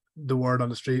though the word on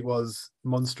the street was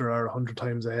Munster are 100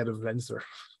 times ahead of Leinster.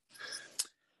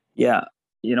 Yeah,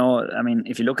 I mean,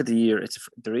 if you look at the year,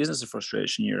 the reason it's a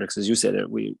frustration year, because as you said,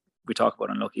 we talk about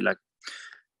unlucky. Like,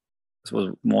 I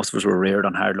suppose most of us were reared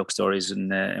on hard luck stories in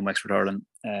Wexford hurling,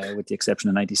 with the exception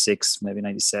of 96, maybe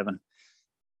 97.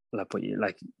 But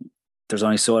there's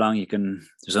only so long you can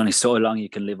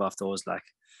live off those.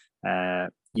 Yeah,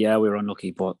 we were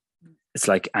unlucky, but it's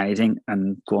like anything.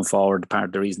 And going forward, part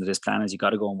of the reason of this plan is you got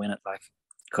to go and win it,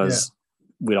 because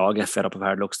we'll all get fed up of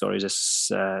hard luck stories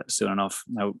soon enough.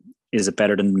 Now, is it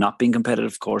better than not being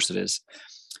competitive? Of course it is.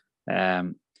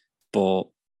 But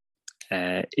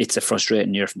it's a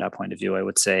frustrating year from that point of view. I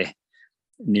would say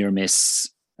near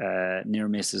misses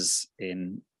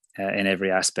in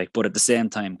every aspect, but at the same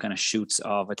time, kind of shoots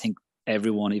of, I think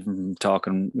everyone, even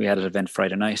talking, we had an event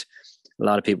Friday night, a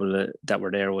lot of people that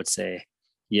were there would say,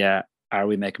 yeah, are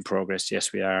we making progress?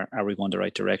 Yes, we are. Are we going the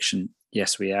right direction?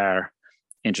 Yes, we are.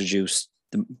 Introduced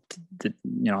as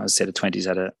I say, the 20s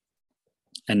had a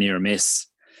near miss.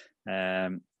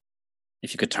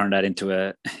 If you could turn that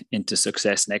into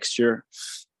success next year,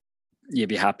 you'd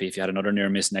be happy. If you had another near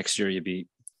miss next year, you'd be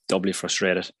doubly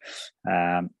frustrated.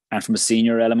 And from a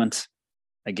senior element,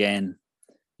 again,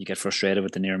 you get frustrated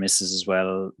with the near misses as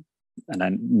well. And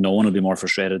then no one will be more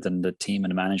frustrated than the team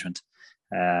and the management.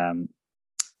 And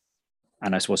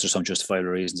I suppose there's some justifiable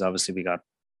reasons. Obviously, we got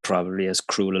probably as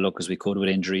cruel a look as we could with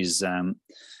injuries going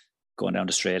down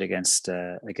the straight against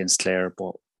Clare.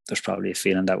 But there's probably a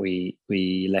feeling that we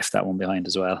left that one behind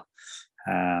as well.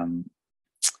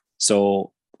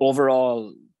 So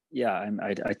overall, yeah,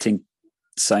 I think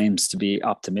seems to be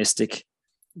optimistic,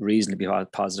 reasonably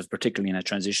positive, particularly in a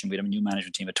transition. We have a new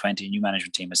management team at 20, a new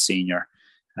management team at senior.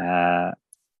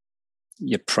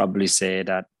 You'd probably say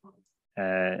that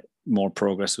more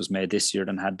progress was made this year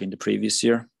than had been the previous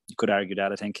year. You could argue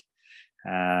that, I think.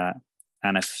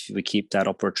 And if we keep that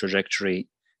upward trajectory,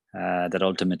 that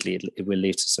ultimately it will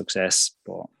lead to success.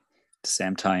 But at the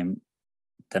same time,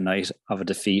 the night of a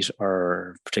defeat,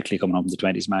 or particularly coming home from the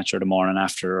 20s match, or the morning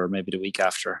after, or maybe the week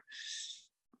after,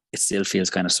 it still feels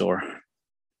kind of sore.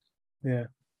 Yeah.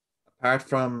 Apart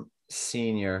from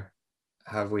senior,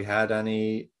 have we had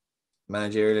any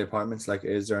managerial appointments? Like,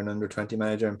 is there an under-20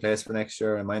 manager in place for next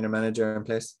year, a minor manager in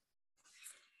place?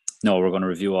 No, we're going to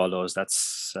review all those.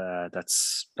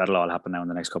 That'll all happen now in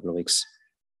the next couple of weeks.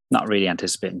 Not really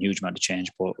anticipating a huge amount of change,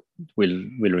 but we'll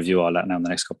review all that now in the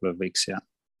next couple of weeks. Yeah.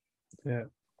 Yeah.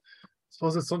 I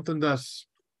suppose it's something that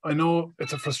I know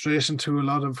it's a frustration to a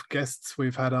lot of guests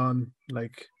we've had on,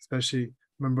 like, especially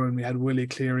remember when we had Willie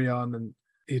Cleary on and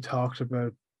he talked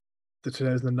about the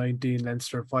 2019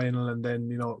 Leinster final and then,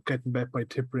 you know, getting bet by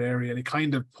Tipperary, and he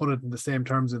kind of put it in the same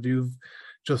terms of you've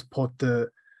just put the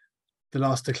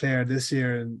loss to Clare this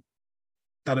year, and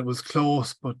that it was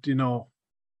close, but, you know,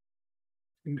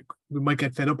 we might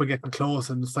get fed up of getting close,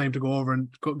 and it's time to go over and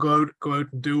go out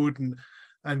and do it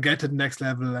and get to the next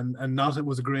level, and not it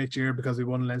was a great year because we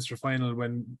won a Leinster final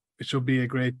when it should be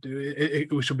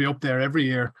we should be up there every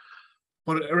year.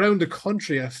 But around the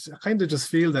country, I kind of just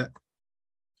feel that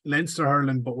Leinster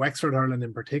hurling, but Wexford hurling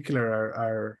in particular,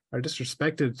 are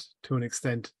disrespected to an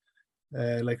extent.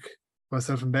 Like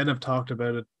myself and Ben have talked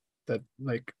about it, that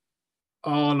like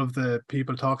all of the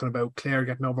people talking about Clare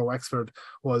getting over Wexford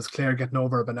was Clare getting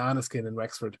over a banana skin in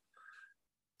Wexford.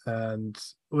 And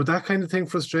would that kind of thing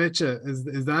frustrate you?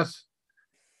 Is that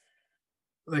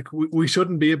like we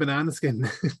shouldn't be a banana skin?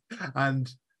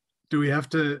 And do we have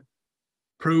to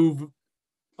prove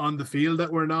on the field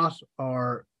that we're not,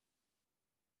 or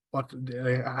what?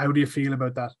 How do you feel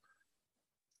about that?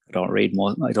 I don't read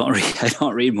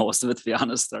most of it, to be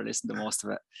honest, or listen to most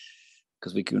of it,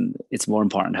 because it's more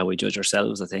important how we judge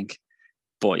ourselves, I think.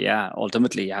 But yeah,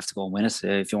 ultimately you have to go and win it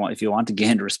if you want to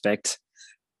gain the respect.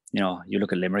 You know, you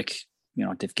look at Limerick, you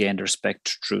know, they've gained the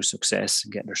respect through success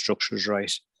and getting their structures right.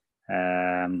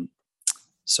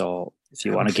 So if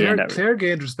you want to gain that, Clare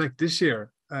gained respect this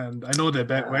year, and I know they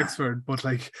bet Wexford, but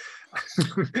like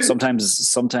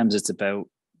sometimes it's about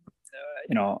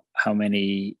you know how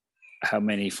many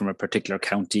from a particular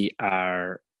county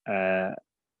are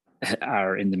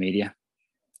in the media.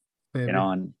 Maybe. You know,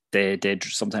 and they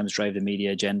sometimes drive the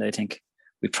media agenda. I think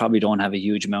we probably don't have a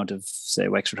huge amount of, say,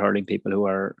 Wexford hurling people who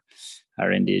are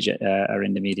in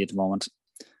the media at the moment.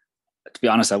 To be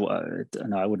honest, I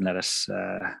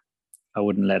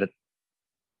wouldn't let it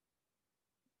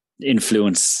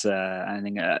influence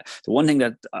anything. The one thing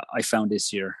that I found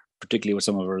this year, particularly with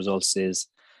some of our results, is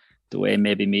the way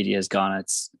maybe media has gone.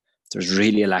 There's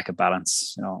really a lack of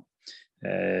balance. You know,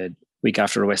 week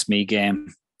after a Westmeath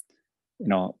game, you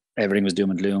know, everything was doom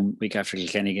and gloom. Week after a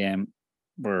Kilkenny game,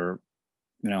 we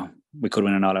could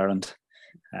win an All-Ireland,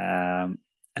 and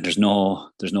there's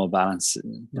no balance.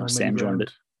 Same during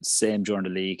the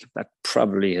league. That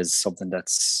probably is something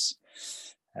that's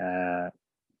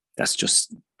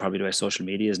just probably the way social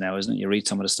media is now, isn't it? You read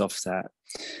some of the stuff that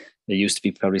they used to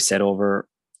be probably said in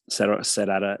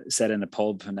a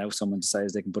pub, and now someone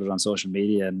decides they can put it on social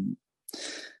media, and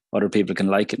other people can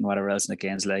like it and whatever else, and it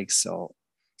gains legs. So,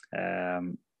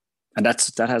 and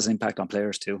that has an impact on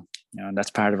players too. You know, and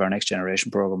that's part of our next generation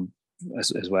program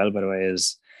as well, by the way,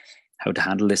 is how to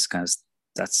handle this, because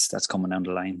that's coming down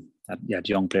the line. The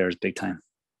young players, big time.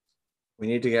 We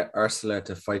need to get Ursula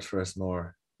to fight for us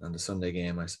more on the Sunday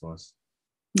game, I suppose.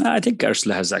 I think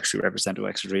Ursula has actually represented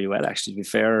Wexford really well, actually, to be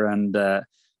fair, and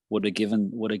would have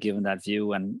given that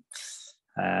view. And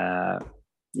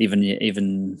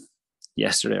even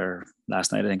yesterday or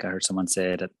last night, I think I heard someone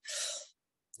say that,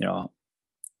 you know,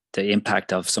 the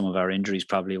impact of some of our injuries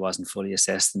probably wasn't fully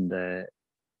assessed in the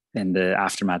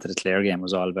aftermath of the Clare game. It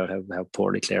was all about how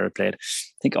poorly Clare had played. I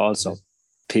think also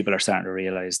people are starting to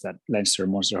realise that Leinster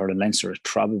and Munster hurling, Leinster is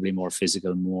probably more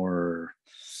physical, more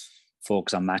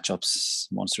focused on matchups.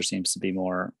 Munster seems to be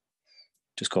more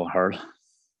just go hurl.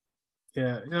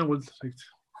 Yeah, well, like,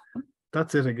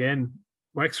 that's it again.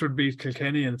 Wexford beat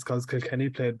Kilkenny, and it's because Kilkenny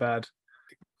played bad.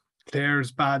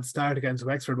 Clare's bad start against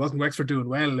Wexford wasn't Wexford doing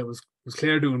well. It was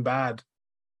Clare doing bad.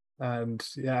 And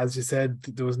yeah, as you said,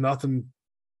 there was nothing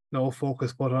no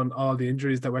focus put on all the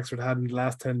injuries that Wexford had in the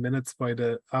last 10 minutes on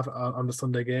the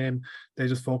Sunday game. They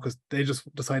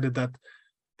just decided that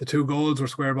the 2 goals were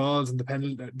square balls, and the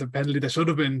penalty that should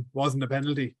have been wasn't a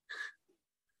penalty.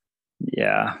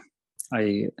 Yeah,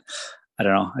 I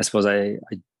don't know. I suppose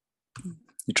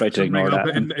you try to ignore that.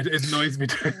 It annoys me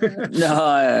too.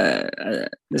 No,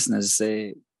 listen, as I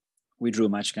say, we drew a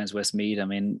match against Westmeath. I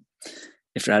mean,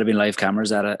 if there had been live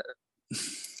cameras at it,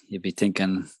 you'd be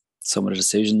thinking some of the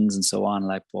decisions and so on.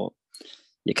 Like, but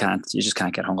you just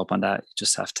can't get hung up on that. You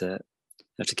just have to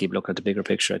keep looking at the bigger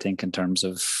picture, I think, in terms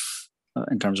of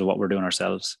what we're doing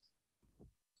ourselves.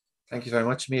 Thank you very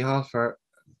much, Micheál, for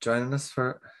joining us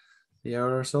for the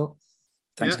hour or so.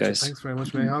 Thanks, guys. Thanks very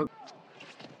much, Micheál.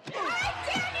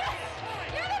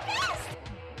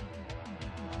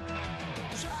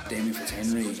 Damien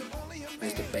Fitzhenry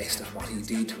was the best at what he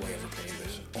did who I ever played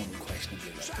with.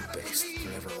 Unquestionably the best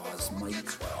there ever was. Mike,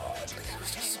 he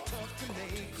was just so good.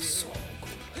 He was so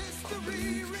good. Couldn't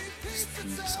believe his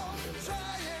theme song.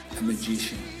 A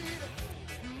magician.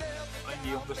 I'm the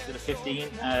youngest of the 15,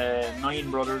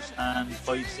 9 brothers and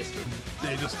 5 sisters.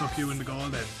 They just stuck you in the goal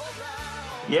then?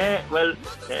 Yeah, well,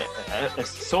 a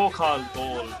so-called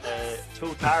goal,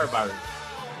 2 tar barrels.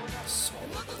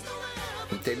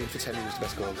 Damien Fitzhenry was the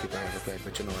best goalkeeper I ever played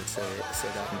with, I'd say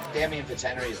that. Damien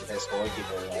Fitzhenry is the best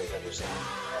goalkeeper I've ever seen.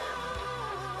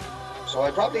 So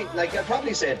I'd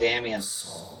probably say Damien.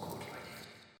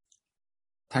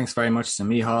 Thanks very much to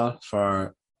Micheál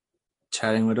for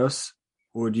chatting with us.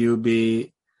 Would you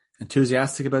be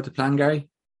enthusiastic about the plan, Gary?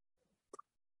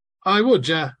 I would,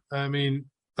 yeah. I mean,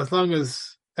 as long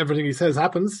as everything he says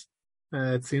happens,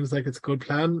 it seems like it's a good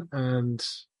plan, and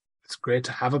it's great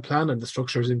to have a plan and the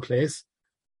structure is in place.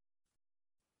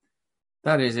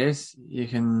 That is it. You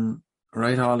can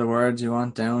write all the words you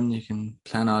want down, you can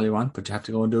plan all you want, but you have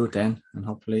to go and do it then, and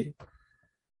hopefully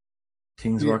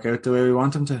things work out the way we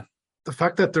want them to. The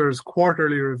fact that there's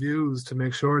quarterly reviews to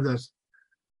make sure that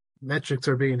metrics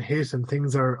are being hit and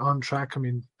things are on track, I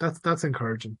mean, that's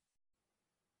encouraging.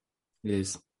 It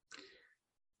is.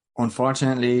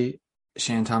 Unfortunately,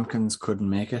 Shane Tompkins couldn't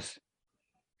make it.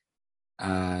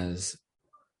 As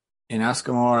in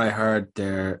Askamore, I heard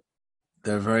they're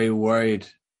very worried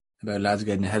about lads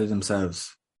getting ahead of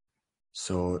themselves.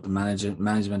 So the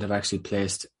management have actually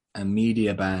placed a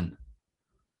media ban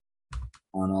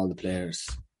on all the players.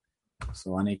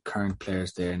 So any current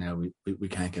players there now we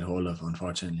can't get hold of,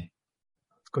 unfortunately.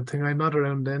 It's a good thing I'm not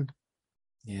around then.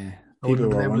 Yeah. I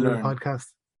wouldn't have been able to do a podcast.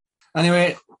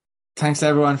 Anyway, thanks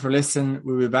everyone for listening.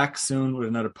 We'll be back soon with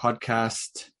another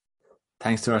podcast.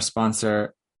 Thanks to our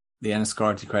sponsor, the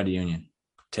Enniscorthy Credit Union.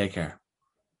 Take care.